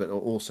T20, but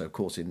also, of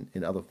course,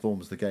 in other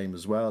forms of the game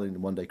as well,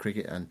 in one-day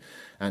cricket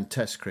and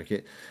Test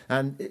cricket.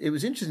 And it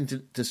was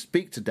interesting to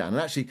speak to Dan.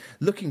 And actually,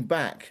 looking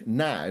back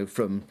now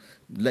from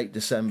late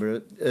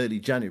December, early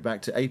January,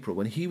 back to April,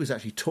 when he was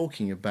actually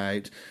talking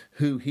about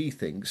who he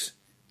thinks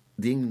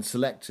the England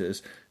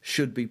selectors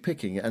should be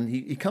picking, and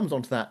he comes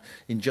on to that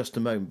in just a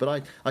moment.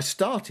 But I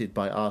started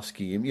by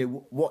asking him,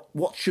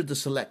 what should the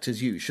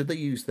selectors use? Should they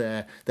use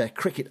their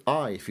cricket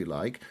eye, if you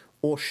like,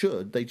 or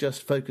should they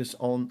just focus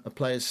on a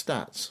player's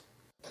stats?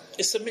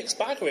 It's a mixed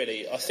bag,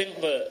 really. I think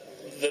that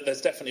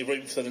there's definitely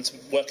room for them to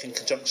work in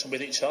conjunction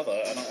with each other,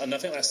 and I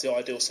think that's the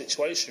ideal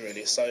situation,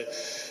 really. So,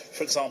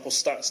 for example,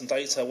 stats and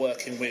data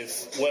working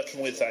with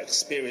that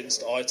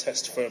experienced eye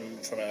test from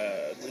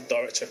a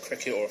director of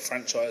cricket or a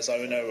franchise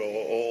owner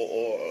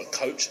or a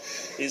coach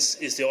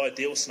is the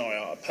ideal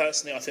scenario.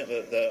 Personally, I think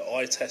that the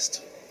eye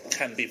test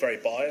can be very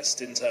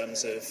biased in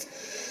terms of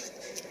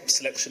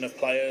selection of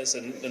players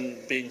and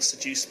being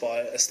seduced by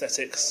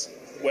aesthetics,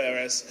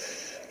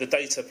 whereas the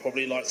data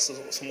probably likes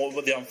some more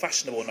of the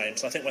unfashionable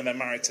names. And I think when they're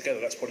married together,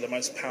 that's probably the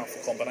most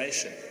powerful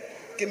combination.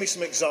 Give me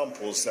some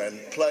examples then.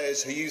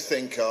 Players who you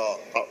think are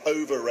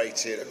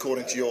overrated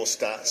according to your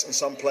stats and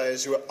some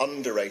players who are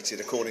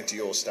underrated according to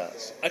your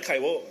stats. OK,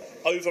 well,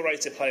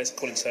 overrated players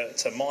according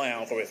to my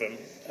algorithm,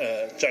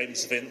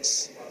 James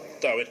Vince,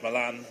 David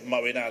Malan,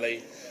 Moeen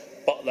Ali,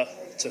 Butler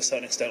to a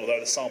certain extent, although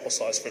the sample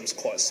size for him is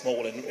quite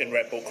small in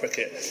red ball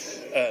cricket,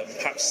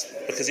 perhaps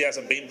because he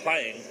hasn't been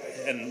playing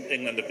and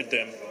England have been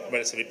doing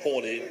relatively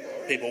poorly.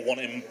 People want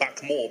him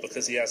back more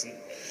because he hasn't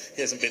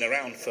been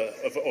around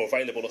or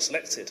available or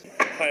selected.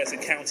 Players in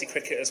county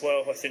cricket as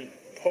well, I think,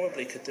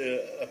 probably could do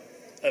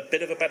a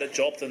bit of a better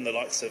job than the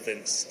likes of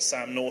Vince.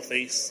 Sam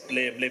Northeast,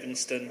 Liam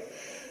Livingstone,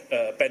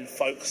 Ben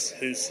Foakes,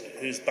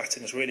 whose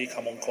batting has really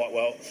come on quite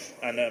well,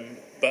 and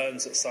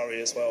Burns at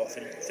Surrey as well. I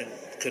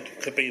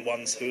think could be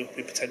ones who would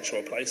be potential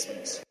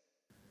replacements.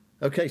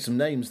 Okay, some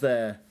names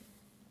there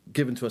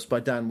given to us by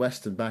Dan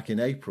Weston back in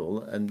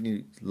April,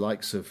 and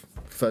likes of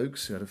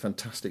Foakes, who had a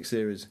fantastic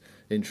series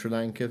in Sri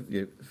Lanka,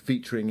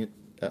 featuring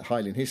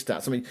highly in his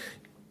stats. I mean,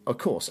 of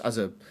course, as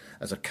a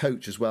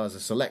coach as well as a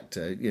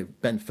selector,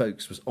 Ben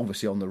Foakes was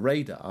obviously on the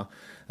radar.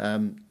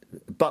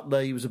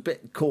 Butler, he was a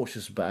bit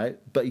cautious about,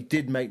 but he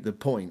did make the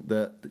point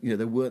that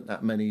there weren't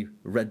that many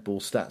red ball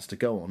stats to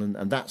go on,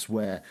 and that's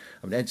where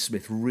Ed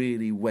Smith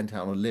really went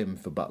out on a limb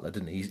for Butler,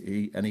 didn't he?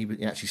 He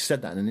actually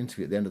said that in an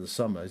interview at the end of the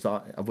summer.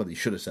 Whether he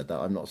should have said that,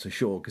 I'm not so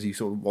sure, because he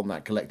sort of won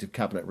that collective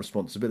cabinet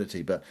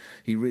responsibility. But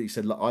he really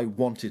said, "Look, I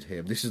wanted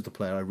him. This is the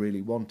player I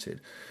really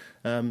wanted."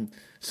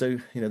 So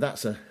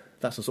that's a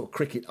sort of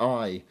cricket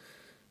eye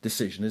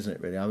decision, isn't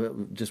it? Really,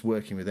 I'm just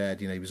working with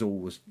Ed.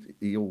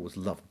 He always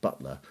loved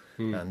Butler,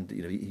 and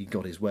he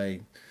got his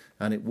way,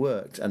 and it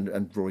worked.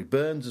 And Rory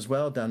Burns as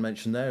well. Dan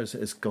mentioned there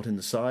has got in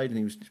the side, and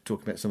he was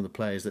talking about some of the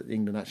players that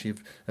England actually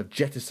have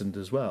jettisoned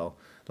as well,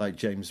 like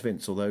James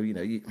Vince. Although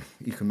you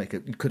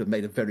could have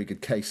made a very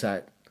good case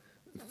out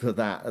for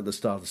that at the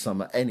start of the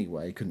summer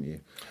anyway, couldn't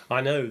you? I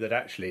know that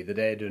actually that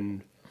Ed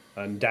and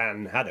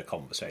Dan had a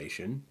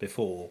conversation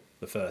before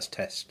the first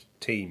Test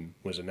team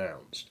was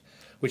announced.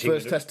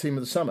 First Test team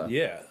of the summer?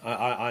 Yeah,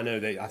 I know.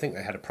 I think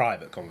they had a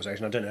private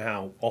conversation. I don't know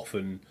how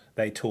often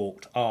they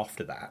talked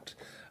after that.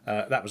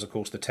 That was, of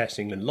course, the Test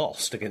England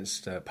lost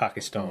against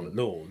Pakistan at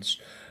Lords,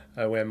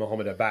 where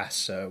Mohammed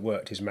Abbas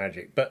worked his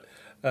magic. But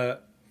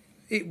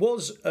it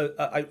was,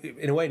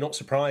 in a way, not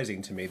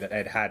surprising to me that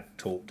Ed had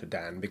talked to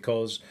Dan,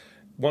 because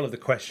one of the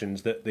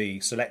questions that the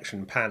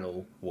selection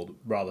panel, or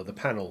rather the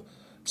panel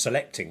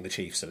selecting the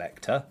chief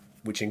selector,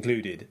 which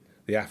included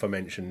the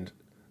aforementioned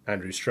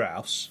Andrew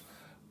Strauss,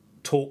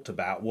 talked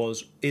about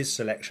was, is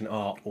selection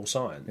art or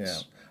science?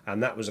 Yeah.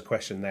 And that was a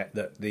question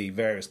that the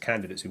various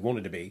candidates who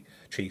wanted to be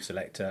chief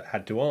selector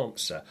had to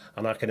answer.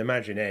 And I can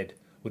imagine Ed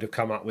would have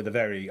come up with a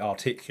very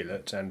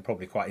articulate and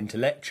probably quite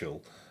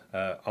intellectual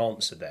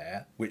answer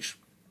there, which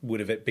would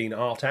have been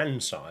art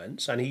and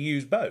science, and he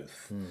used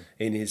both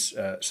in his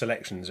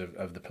selections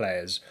of the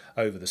players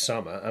over the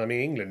summer. And I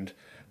mean, England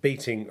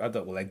beating,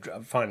 they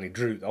finally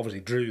drew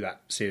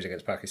that series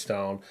against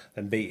Pakistan,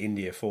 then beat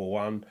India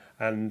 4-1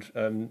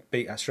 and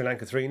beat Sri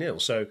Lanka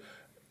 3-0. So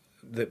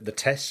the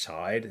Test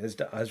side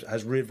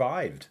has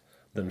revived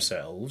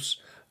themselves.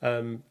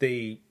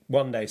 The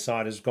one-day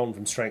side has gone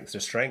from strength to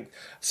strength.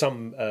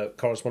 Some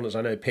correspondents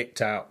I know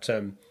picked out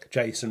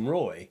Jason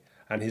Roy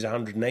and his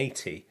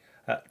 180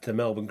 at the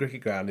Melbourne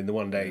Cricket Ground in the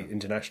one-day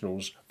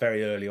internationals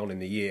very early on in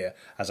the year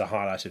as a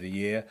highlight of the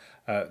year.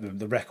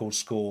 The record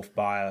score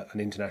by an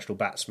international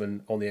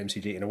batsman on the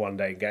MCG in a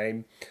one-day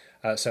game.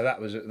 So that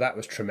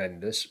was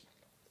tremendous.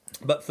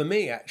 But for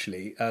me,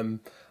 actually,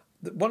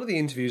 one of the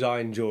interviews I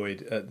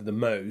enjoyed the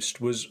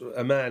most was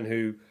a man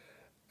who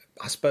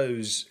I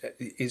suppose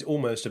is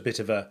almost a bit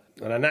of an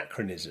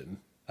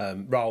anachronism,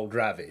 Rahul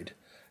Dravid,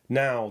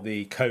 now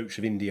the coach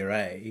of India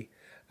A,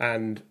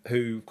 and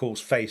who, of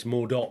course, faced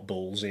more dot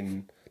balls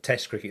in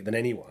Test cricket than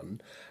anyone.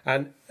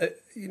 And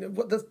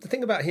what the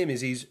thing about him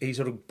is he's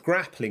sort of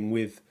grappling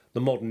with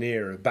the modern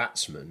era of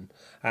batsmen,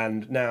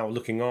 and now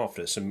looking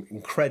after some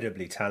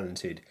incredibly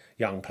talented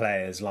young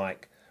players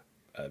like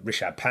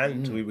Rishabh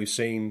Pant, we've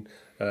seen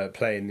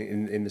playing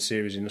in the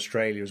series in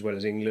Australia as well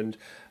as England.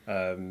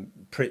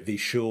 Prithvi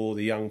Shaw,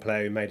 the young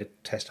player who made a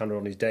Test 100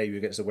 on his debut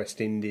against the West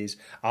Indies.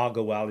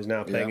 Agarwal is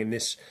now playing in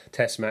this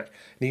Test match.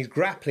 And he's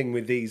grappling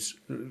with these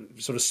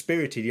sort of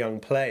spirited young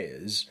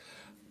players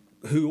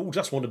who all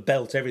just want to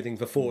belt everything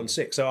for 4 and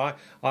 6. So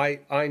I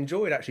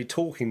enjoyed actually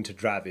talking to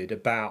Dravid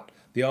about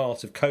the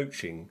art of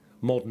coaching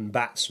modern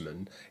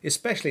batsmen,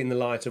 especially in the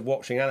light of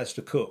watching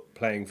Alistair Cook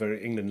playing for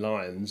England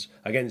Lions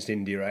against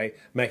India A,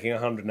 making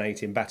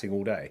 180 and batting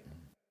all day.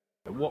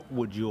 What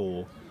would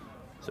your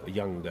sort of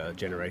younger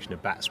generation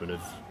of batsmen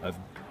have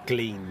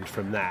gleaned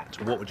from that?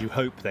 What would you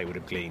hope they would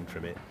have gleaned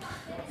from it?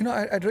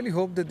 I'd really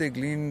hope that they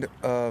gleaned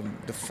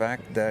the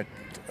fact that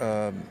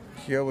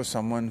here was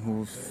someone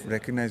who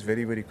recognized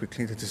very, very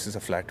quickly that this is a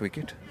flat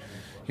wicket,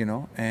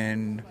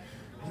 and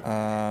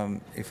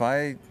if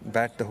I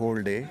bat the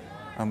whole day,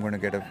 I'm going to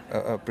get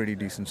a pretty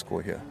decent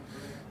score here.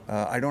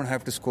 I don't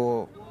have to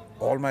score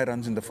all my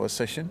runs in the first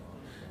session.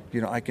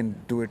 I can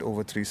do it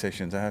over 3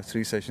 sessions. I have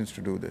 3 sessions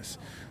to do this.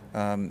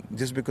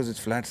 Just because it's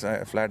flat,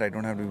 I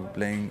don't have to be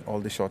playing all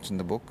the shots in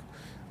the book.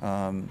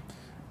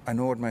 I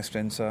know what my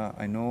strengths are.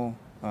 I know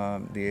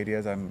the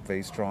areas I'm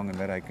very strong and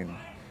where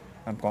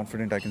I'm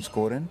confident I can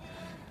score in,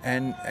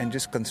 and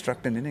just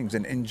construct an innings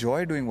and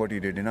enjoy doing what he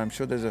did. I'm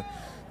sure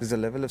there's a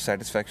level of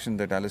satisfaction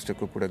that Alistair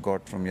Cook would have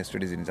got from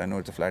yesterday's innings. I know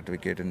it's a flat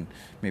wicket and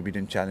maybe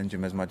didn't challenge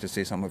him as much as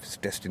say some of his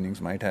Test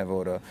innings might have,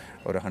 or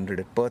 100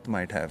 at Perth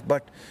might have.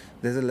 But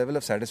there's a level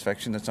of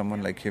satisfaction that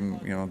someone like him,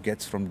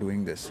 gets from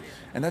doing this,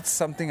 and that's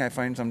something I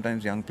find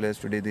sometimes young players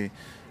today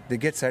they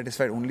get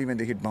satisfied only when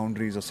they hit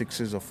boundaries or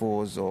sixes or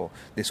fours, or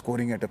they're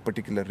scoring at a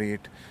particular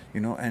rate,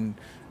 and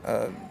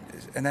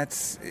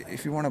that's,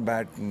 if you want to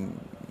bat and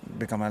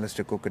become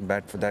Alistair Cook and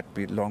bat for that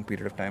long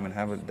period of time and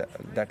have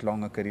that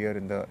long a career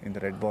in the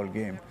red ball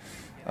game,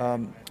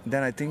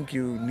 then I think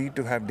you need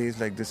to have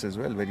days like this as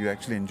well, where you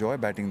actually enjoy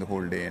batting the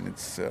whole day. And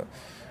it's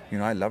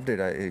I loved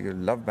it. I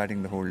love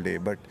batting the whole day,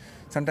 but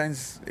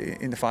sometimes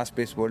in the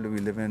fast-paced world we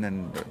live in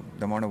and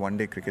the amount of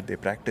one-day cricket they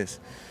practice,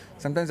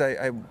 sometimes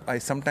I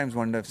sometimes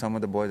wonder if some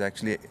of the boys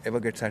actually ever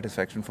get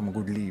satisfaction from a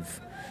good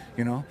leave.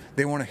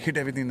 They want to hit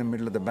everything in the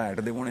middle of the bat,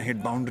 or they want to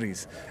hit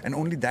boundaries, and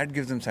only that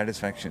gives them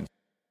satisfaction.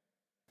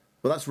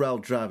 Well, that's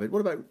Rahul Dravid.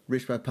 What about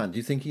Rishabh Pant? Do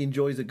you think he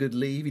enjoys a good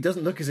leave? He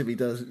doesn't look as if he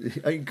does.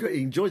 He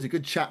enjoys a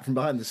good chat from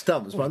behind the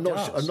stumps, but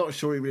I'm not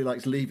sure he really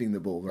likes leaving the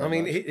ball.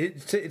 Very much.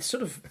 It's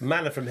sort of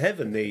manna from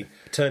heaven, the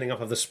turning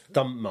up of the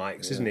stump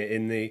mics, isn't it,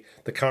 in the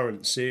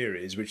current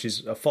series, which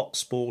is a Fox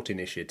Sport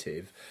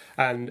initiative.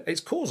 And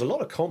it's caused a lot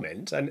of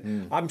comment,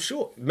 and I'm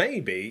sure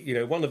maybe,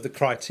 one of the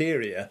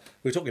criteria,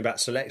 we're talking about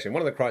selection,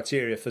 one of the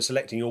criteria for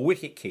selecting your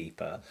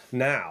wicket-keeper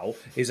now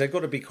is they've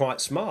got to be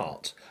quite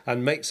smart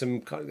and make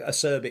some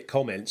acerbic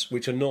comments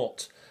which are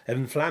not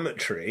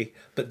inflammatory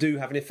but do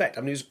have an effect.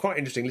 It was quite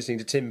interesting listening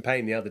to Tim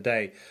Payne the other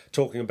day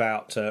talking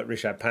about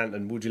Rishabh Pant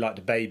and would you like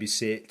to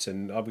babysit,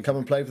 and come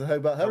and play for the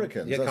Hobart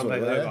Hurricanes. Yeah, come play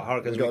for the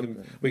Hobart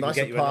Hurricanes. We can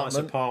get you a nice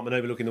apartment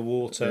overlooking the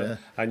water,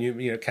 and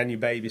you can you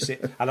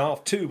babysit? And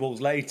after 2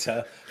 balls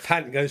later,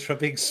 Pant goes for a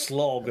big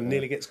slog and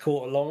nearly gets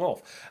caught a long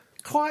off.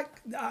 quite.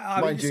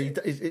 Mind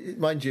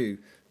you,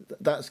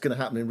 that's going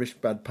to happen in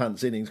Rishabad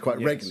Pant's innings quite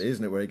regularly,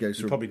 isn't it? Where he goes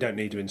through. You probably don't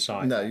need to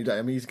incite. No, that. you don't.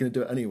 I mean, he's going to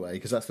do it anyway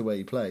because that's the way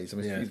he plays. I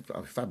mean, he's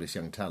a fabulous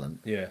young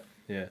talent. Yeah.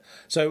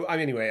 So,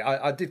 anyway,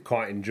 I did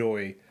quite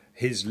enjoy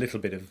his little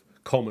bit of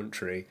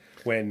commentary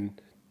when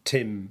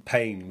Tim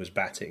Payne was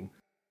batting.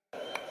 You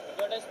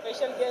got a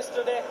special guest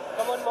today.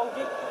 Come on,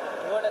 Monkey.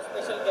 You got a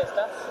special guest,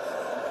 huh?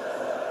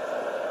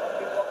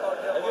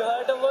 Have you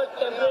heard the word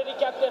temporary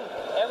captain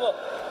ever?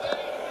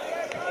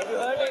 Have you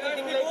heard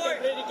anything like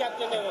temporary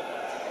captain ever?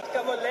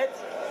 Come on, let's.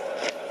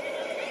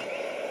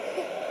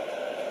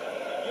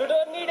 You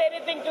don't need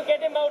anything to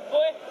get him out,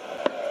 boy.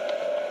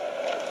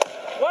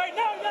 Why?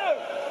 No.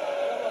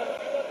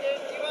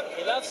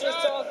 He loves to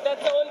talk.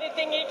 That's the only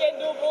thing he can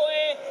do,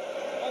 boy.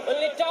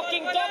 Only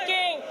talking.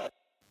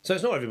 So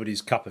it's not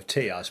everybody's cup of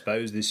tea, I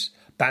suppose, this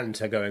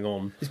banter going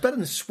on. It's better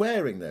than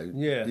swearing, though.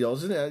 Yeah. The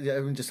Oz, isn't it?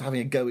 Everyone just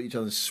having a go at each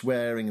other,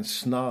 swearing and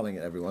snarling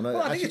at everyone.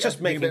 Well, I think it's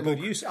just making good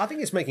use. I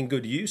think it's making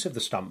good use of the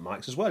stump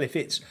mics as well. If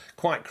it's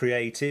quite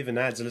creative and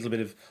adds a little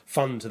bit of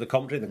fun to the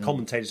commentary, the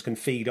commentators can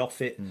feed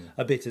off it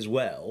a bit as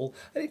well,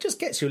 and it just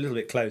gets you a little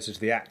bit closer to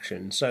the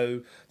action.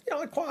 So,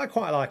 I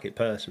quite like it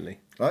personally.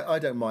 I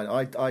don't mind.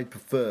 I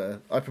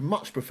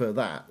much prefer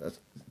that.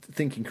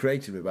 Thinking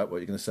creatively about what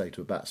you're going to say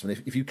to a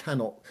batsman. If you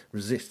cannot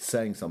resist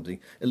saying something,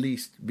 at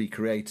least be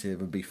creative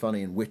and be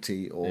funny and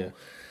witty, or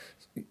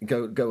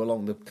go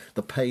along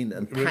the pain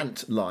and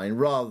pant line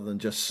rather than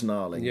just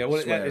snarling. Yeah,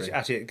 well, swearing.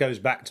 it goes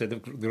back to the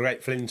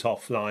great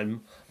Flintoff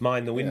line,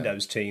 "Mind the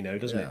windows, Tino,"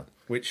 doesn't it?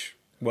 Which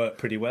worked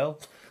pretty well.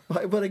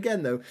 But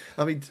again, though,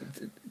 I mean,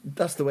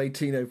 that's the way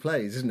Tino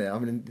plays, isn't it? I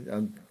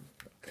mean.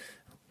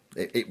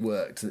 It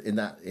worked in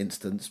that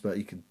instance, but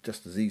he could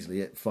just as easily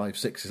hit 5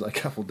 6s like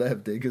Kapil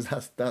Dev did, because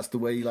that's the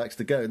way he likes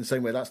to go. In the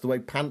same way, that's the way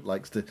Pant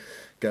likes to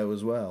go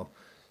as well.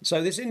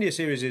 So this India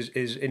series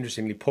is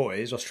interestingly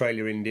poised.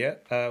 Australia-India,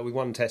 with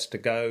one test to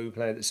go,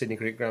 played at the Sydney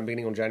Cricket Ground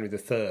beginning on January the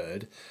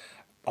 3rd.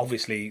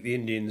 Obviously, the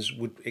Indians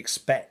would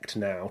expect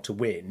now to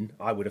win,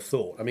 I would have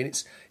thought. I mean,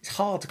 it's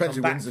hard to come back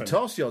from... Depends who wins the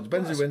toss, Yods.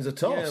 Depends who wins the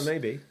toss. Yeah,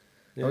 maybe.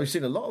 Yeah. We've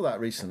seen a lot of that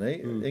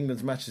recently.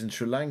 England's matches in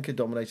Sri Lanka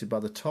dominated by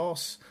the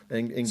toss.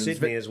 England's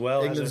Sydney as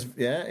well.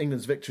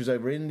 England's victories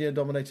over India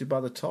dominated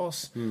by the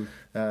toss.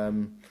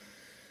 And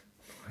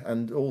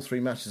all three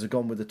matches have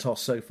gone with the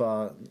toss so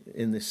far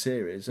in this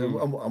series. And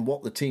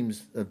what the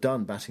teams have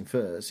done batting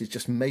first is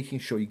just making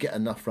sure you get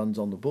enough runs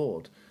on the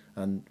board.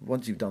 And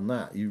once you've done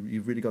that,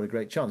 you've really got a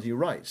great chance. You're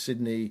right,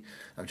 Sydney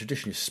have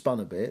traditionally spun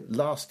a bit.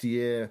 Last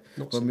year,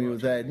 when we were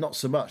there, not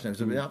so much. No, it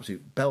was an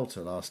absolute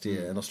belter last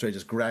year, and Australia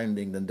just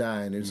grounding them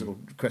down. It was a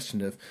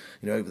question of,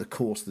 over the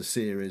course of the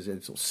series,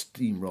 it sort of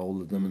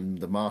steamrolled them, and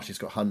the Marshes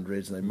got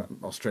hundreds, and then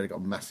Australia got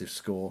a massive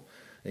score.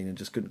 England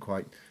just couldn't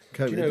quite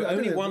cope.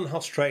 Only one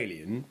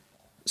Australian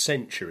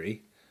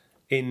century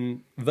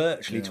in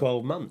virtually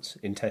 12 months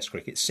in Test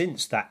cricket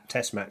since that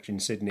Test match in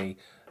Sydney,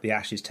 the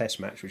Ashes Test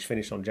match, which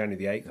finished on January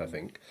the 8th, I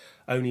think.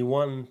 Only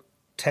one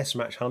Test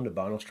match 100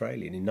 by an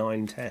Australian in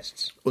 9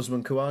 tests.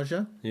 Usman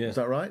Khawaja, is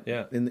that right?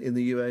 Yeah. In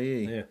the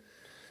UAE. Yeah.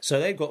 So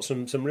they've got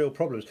some real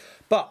problems.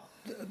 But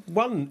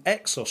one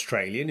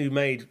ex-Australian who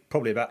made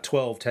probably about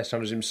 12 Test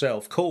 100s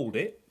himself called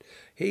it.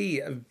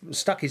 He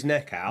stuck his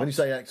neck out. When you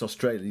say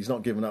ex-Australian, he's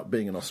not given up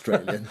being an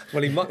Australian.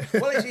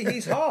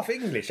 He's half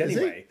English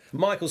anyway.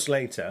 Michael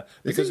Slater,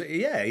 because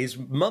his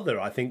mother,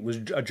 I think, was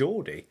a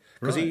Geordie,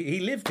 because he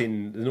lived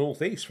in the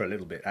northeast for a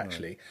little bit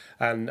actually,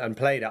 and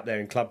played up there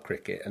in club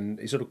cricket, and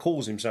he sort of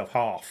calls himself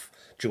half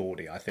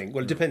Geordie, I think.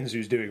 Well, it depends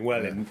who's doing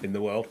well in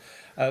the world.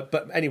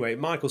 But anyway,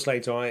 Michael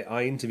Slater,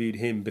 I interviewed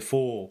him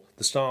before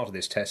the start of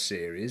this Test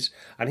series,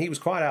 and he was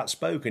quite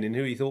outspoken in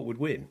who he thought would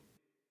win.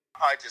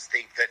 I just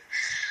think that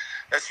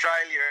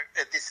Australia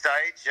at this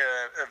stage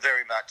are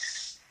very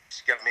much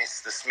going to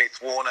miss the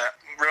Smith-Warner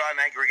run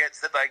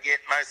aggregates that they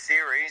get most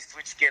series,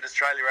 which get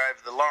Australia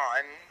over the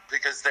line,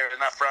 because there are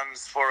enough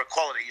runs for a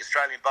quality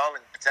Australian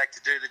bowling attack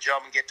to do the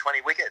job and get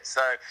 20 wickets.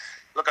 So,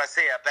 look, I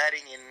see our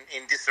batting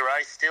in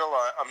disarray still.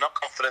 I'm not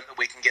confident that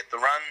we can get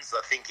the runs.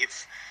 I think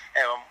if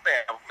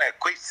our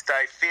quicks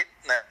stay fit,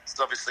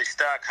 that's obviously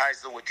Stark,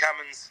 Hazlewood,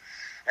 Cummins,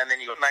 and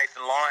then you've got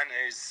Nathan Lyon,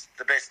 who's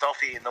the best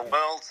offie in the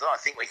world. I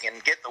think we can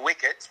get the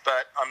wickets,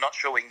 but I'm not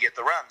sure we can get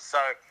the runs. So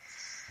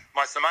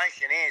my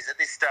summation is, at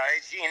this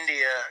stage,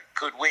 India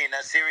could win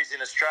a series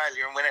in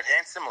Australia and win it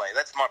handsomely.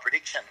 That's my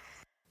prediction.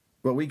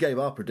 Well, we gave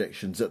our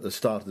predictions at the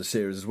start of the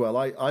series as well.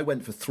 I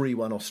went for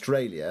 3-1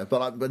 Australia,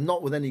 but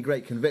not with any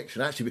great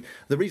conviction. Actually,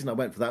 the reason I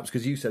went for that was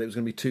because you said it was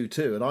going to be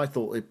 2-2, and I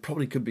thought it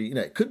probably could be,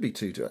 it could be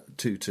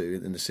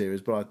 2-2 in the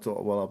series, but I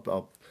thought, well,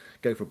 I'll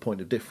go for a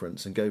point of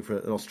difference and go for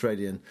an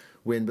Australian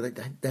win.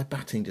 But their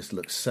batting just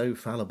looks so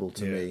fallible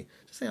to me.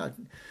 Just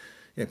think,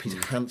 Peter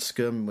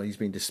Hanscom, when he's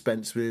been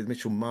dispensed with,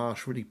 Mitchell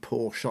Marsh, really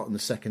poor shot in the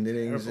second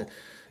innings at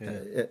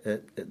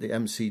the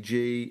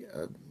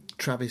MCG.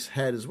 Travis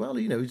Head as well,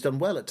 he's done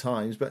well at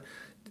times, but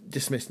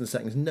dismissed in the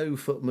seconds. No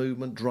foot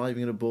movement,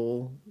 driving at a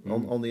ball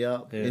on the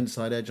up,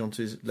 inside edge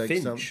onto his leg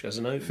stump. Finch as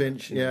an opener.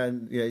 Finch,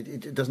 and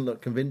it doesn't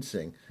look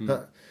convincing.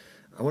 But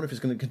I wonder if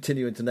it's going to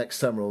continue into next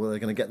summer, or whether they're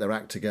going to get their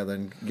act together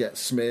and get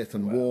Smith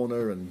and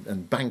Warner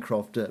and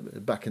Bancroft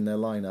back in their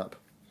lineup.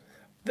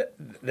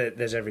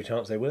 There's every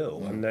chance they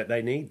will, and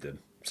they need them.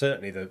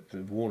 Certainly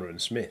the Warner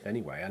and Smith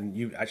anyway. And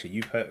you've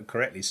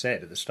correctly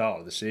said at the start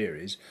of the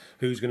series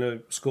who's going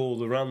to score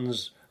the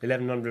runs,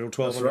 1,100 or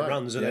 1,200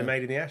 runs that they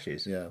made in the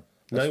Ashes. Yeah,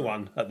 no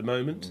one at the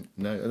moment.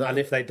 No, and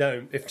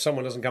if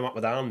someone doesn't come up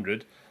with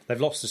 100,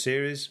 they've lost the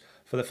series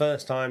for the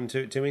first time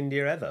to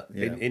India ever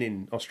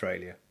in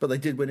Australia. But they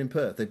did win in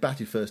Perth. They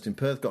batted first in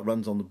Perth, got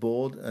runs on the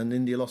board, and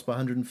India lost by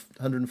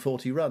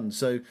 140 runs.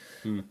 So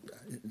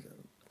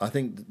I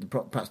think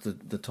perhaps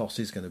the toss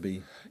is going to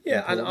be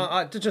important. And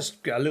I to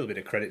just get a little bit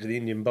of credit to the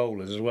Indian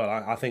bowlers as well.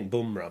 I think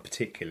Bumrah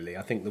particularly.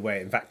 I think the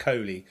way, in fact,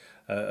 Kohli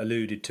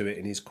alluded to it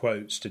in his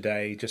quotes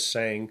today, just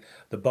saying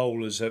the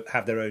bowlers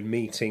have their own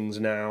meetings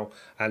now,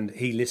 and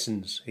he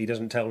listens. He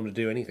doesn't tell them to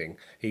do anything.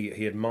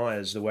 He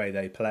admires the way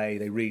they play.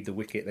 They read the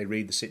wicket. They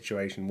read the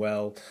situation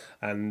well,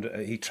 and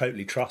he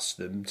totally trusts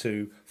them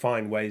to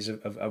find ways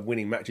of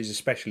winning matches,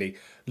 especially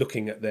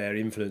looking at their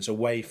influence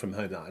away from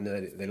home. I know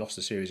they lost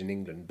the series in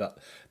England, but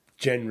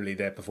generally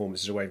their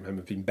performances away from home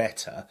have been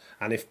better.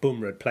 And if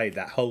Bumrah had played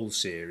that whole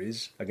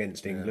series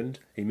against England,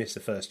 he missed the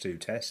first 2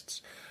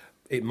 tests,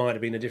 it might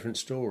have been a different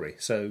story.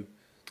 So,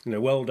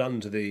 well done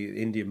to the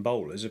Indian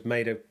bowlers. Have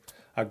made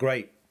a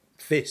great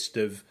fist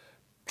of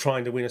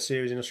trying to win a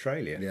series in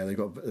Australia. Yeah, they've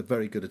got a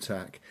very good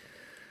attack.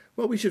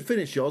 Well, we should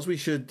finish, Oz. We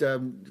should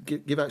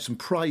give out some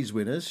prize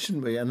winners,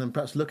 shouldn't we? And then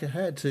perhaps look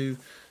ahead to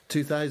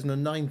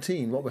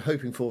 2019, what we're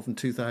hoping for from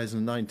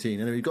 2019.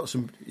 And we've got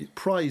some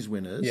prize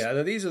winners.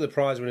 Yeah, these are the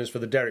prize winners for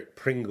the Derek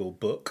Pringle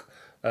book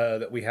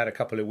that we had a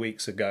couple of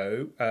weeks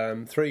ago.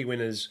 3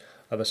 winners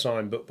of a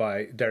signed book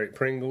by Derek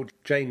Pringle: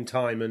 Jane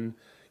Tyman,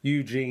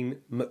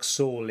 Eugene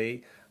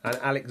McSorley and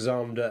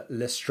Alexander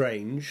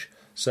Lestrange.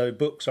 So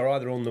books are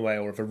either on the way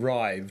or have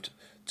arrived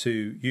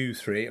to you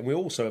 3. And we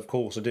also, of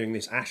course, are doing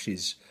this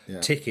Ashes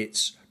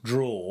tickets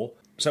draw.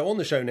 So on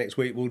the show next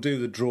week, we'll do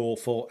the draw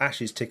for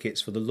Ashes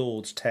tickets for the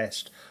Lord's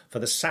Test for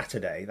the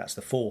Saturday. That's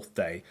the 4th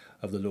day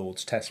of the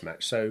Lord's Test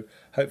match. So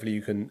hopefully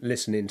you can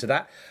listen into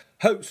that.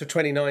 Hopes for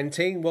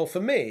 2019. Well,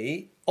 for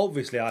me,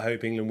 obviously I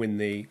hope England win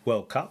the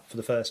World Cup for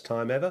the first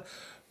time ever.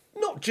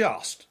 Not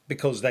just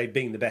because they've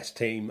been the best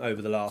team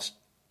over the last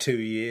 2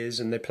 years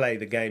and they play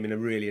the game in a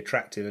really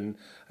attractive and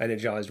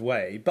energised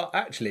way, but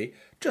actually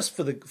just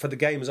for the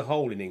game as a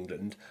whole in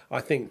England. I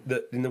think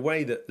that in the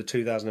way that the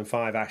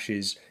 2005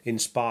 Ashes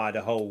inspired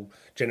a whole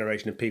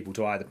generation of people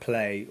to either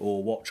play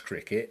or watch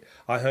cricket,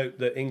 I hope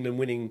that England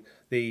winning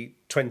the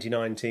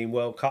 2019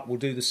 World Cup will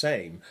do the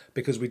same,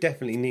 because we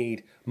definitely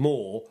need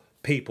more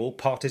people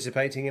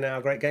participating in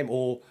our great game,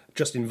 or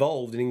just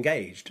involved and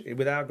engaged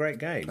with our great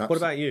game. What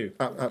about you?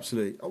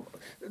 Absolutely.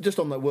 Just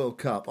on that World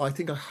Cup, I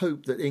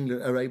hope that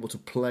England are able to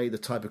play the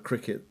type of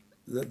cricket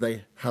that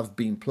they have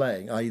been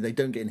playing, i.e. they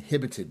don't get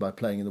inhibited by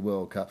playing in the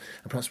World Cup,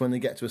 and perhaps when they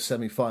get to a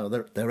semi-final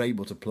they're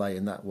able to play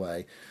in that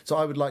way. So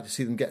I would like to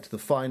see them get to the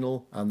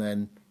final, and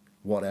then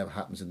whatever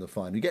happens in the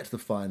final. You get to the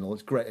final,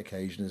 it's a great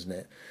occasion, isn't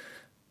it?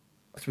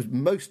 I suppose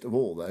most of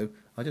all, though,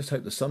 I just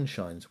hope the sun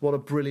shines. What a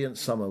brilliant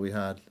summer we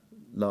had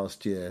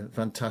last year.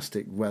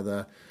 Fantastic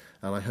weather,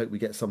 and I hope we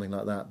get something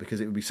like that,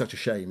 because it would be such a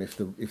shame if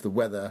the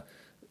weather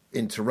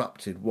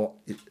interrupted what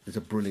is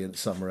a brilliant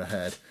summer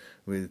ahead,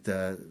 with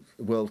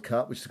World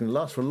Cup, which is going to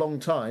last for a long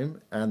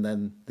time, and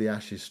then the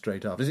Ashes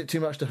straight after. Is it too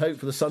much to hope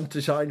for the sun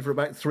to shine for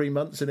about 3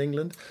 months in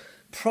England?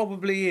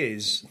 Probably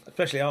is,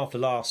 especially after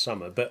last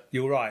summer. But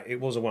you're right, it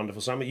was a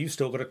wonderful summer. You've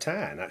still got a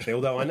tan, actually,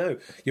 although I know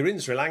you're in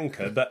Sri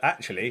Lanka, but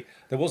actually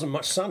there wasn't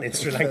much sun in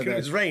Sri Lanka. It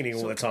was raining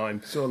all the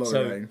time. Saw a lot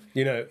of rain.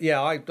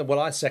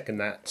 I second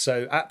that.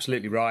 So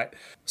absolutely right.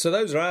 So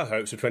those are our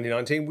hopes for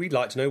 2019. We'd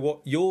like to know what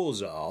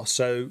yours are.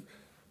 So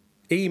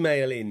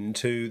email in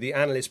to the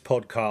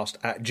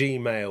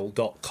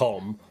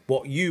analystpodcast@gmail.com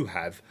what you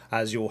have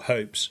as your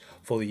hopes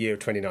for the year of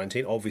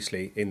 2019,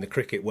 obviously in the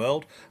cricket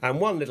world. And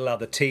one little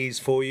other tease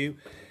for you.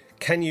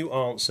 Can you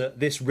answer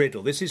this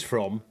riddle? This is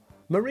from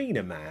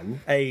Marina Man,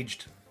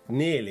 aged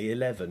nearly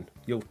 11.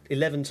 You're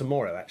 11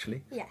 tomorrow,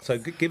 actually. Yes. So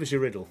give us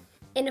your riddle.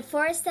 In a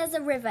forest there's a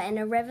river, in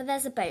a river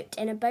there's a boat,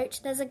 in a boat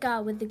there's a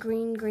girl with the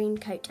green, green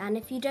coat. And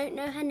if you don't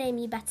know her name,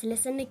 you better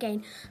listen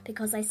again,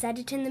 because I said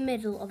it in the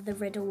middle of the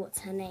riddle,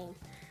 what's her name?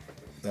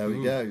 There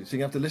we go. So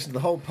you have to listen to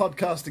the whole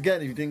podcast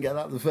again if you didn't get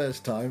that the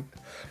first time.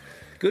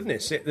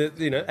 Goodness,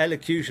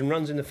 elocution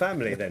runs in the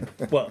family then.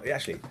 Well,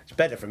 actually, it's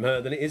better from her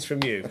than it is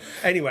from you.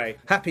 Anyway,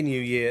 Happy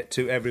New Year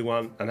to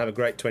everyone and have a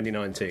great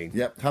 2019.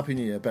 Yep, Happy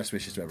New Year. Best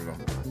wishes to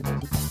everyone.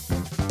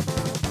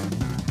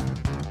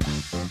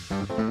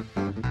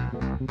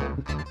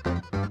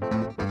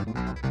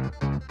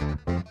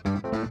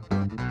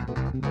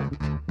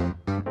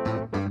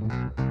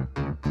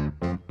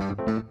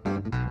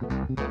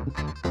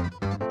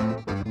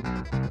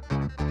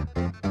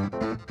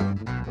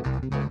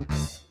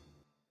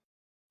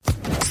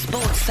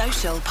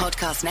 Social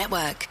Podcast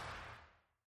Network.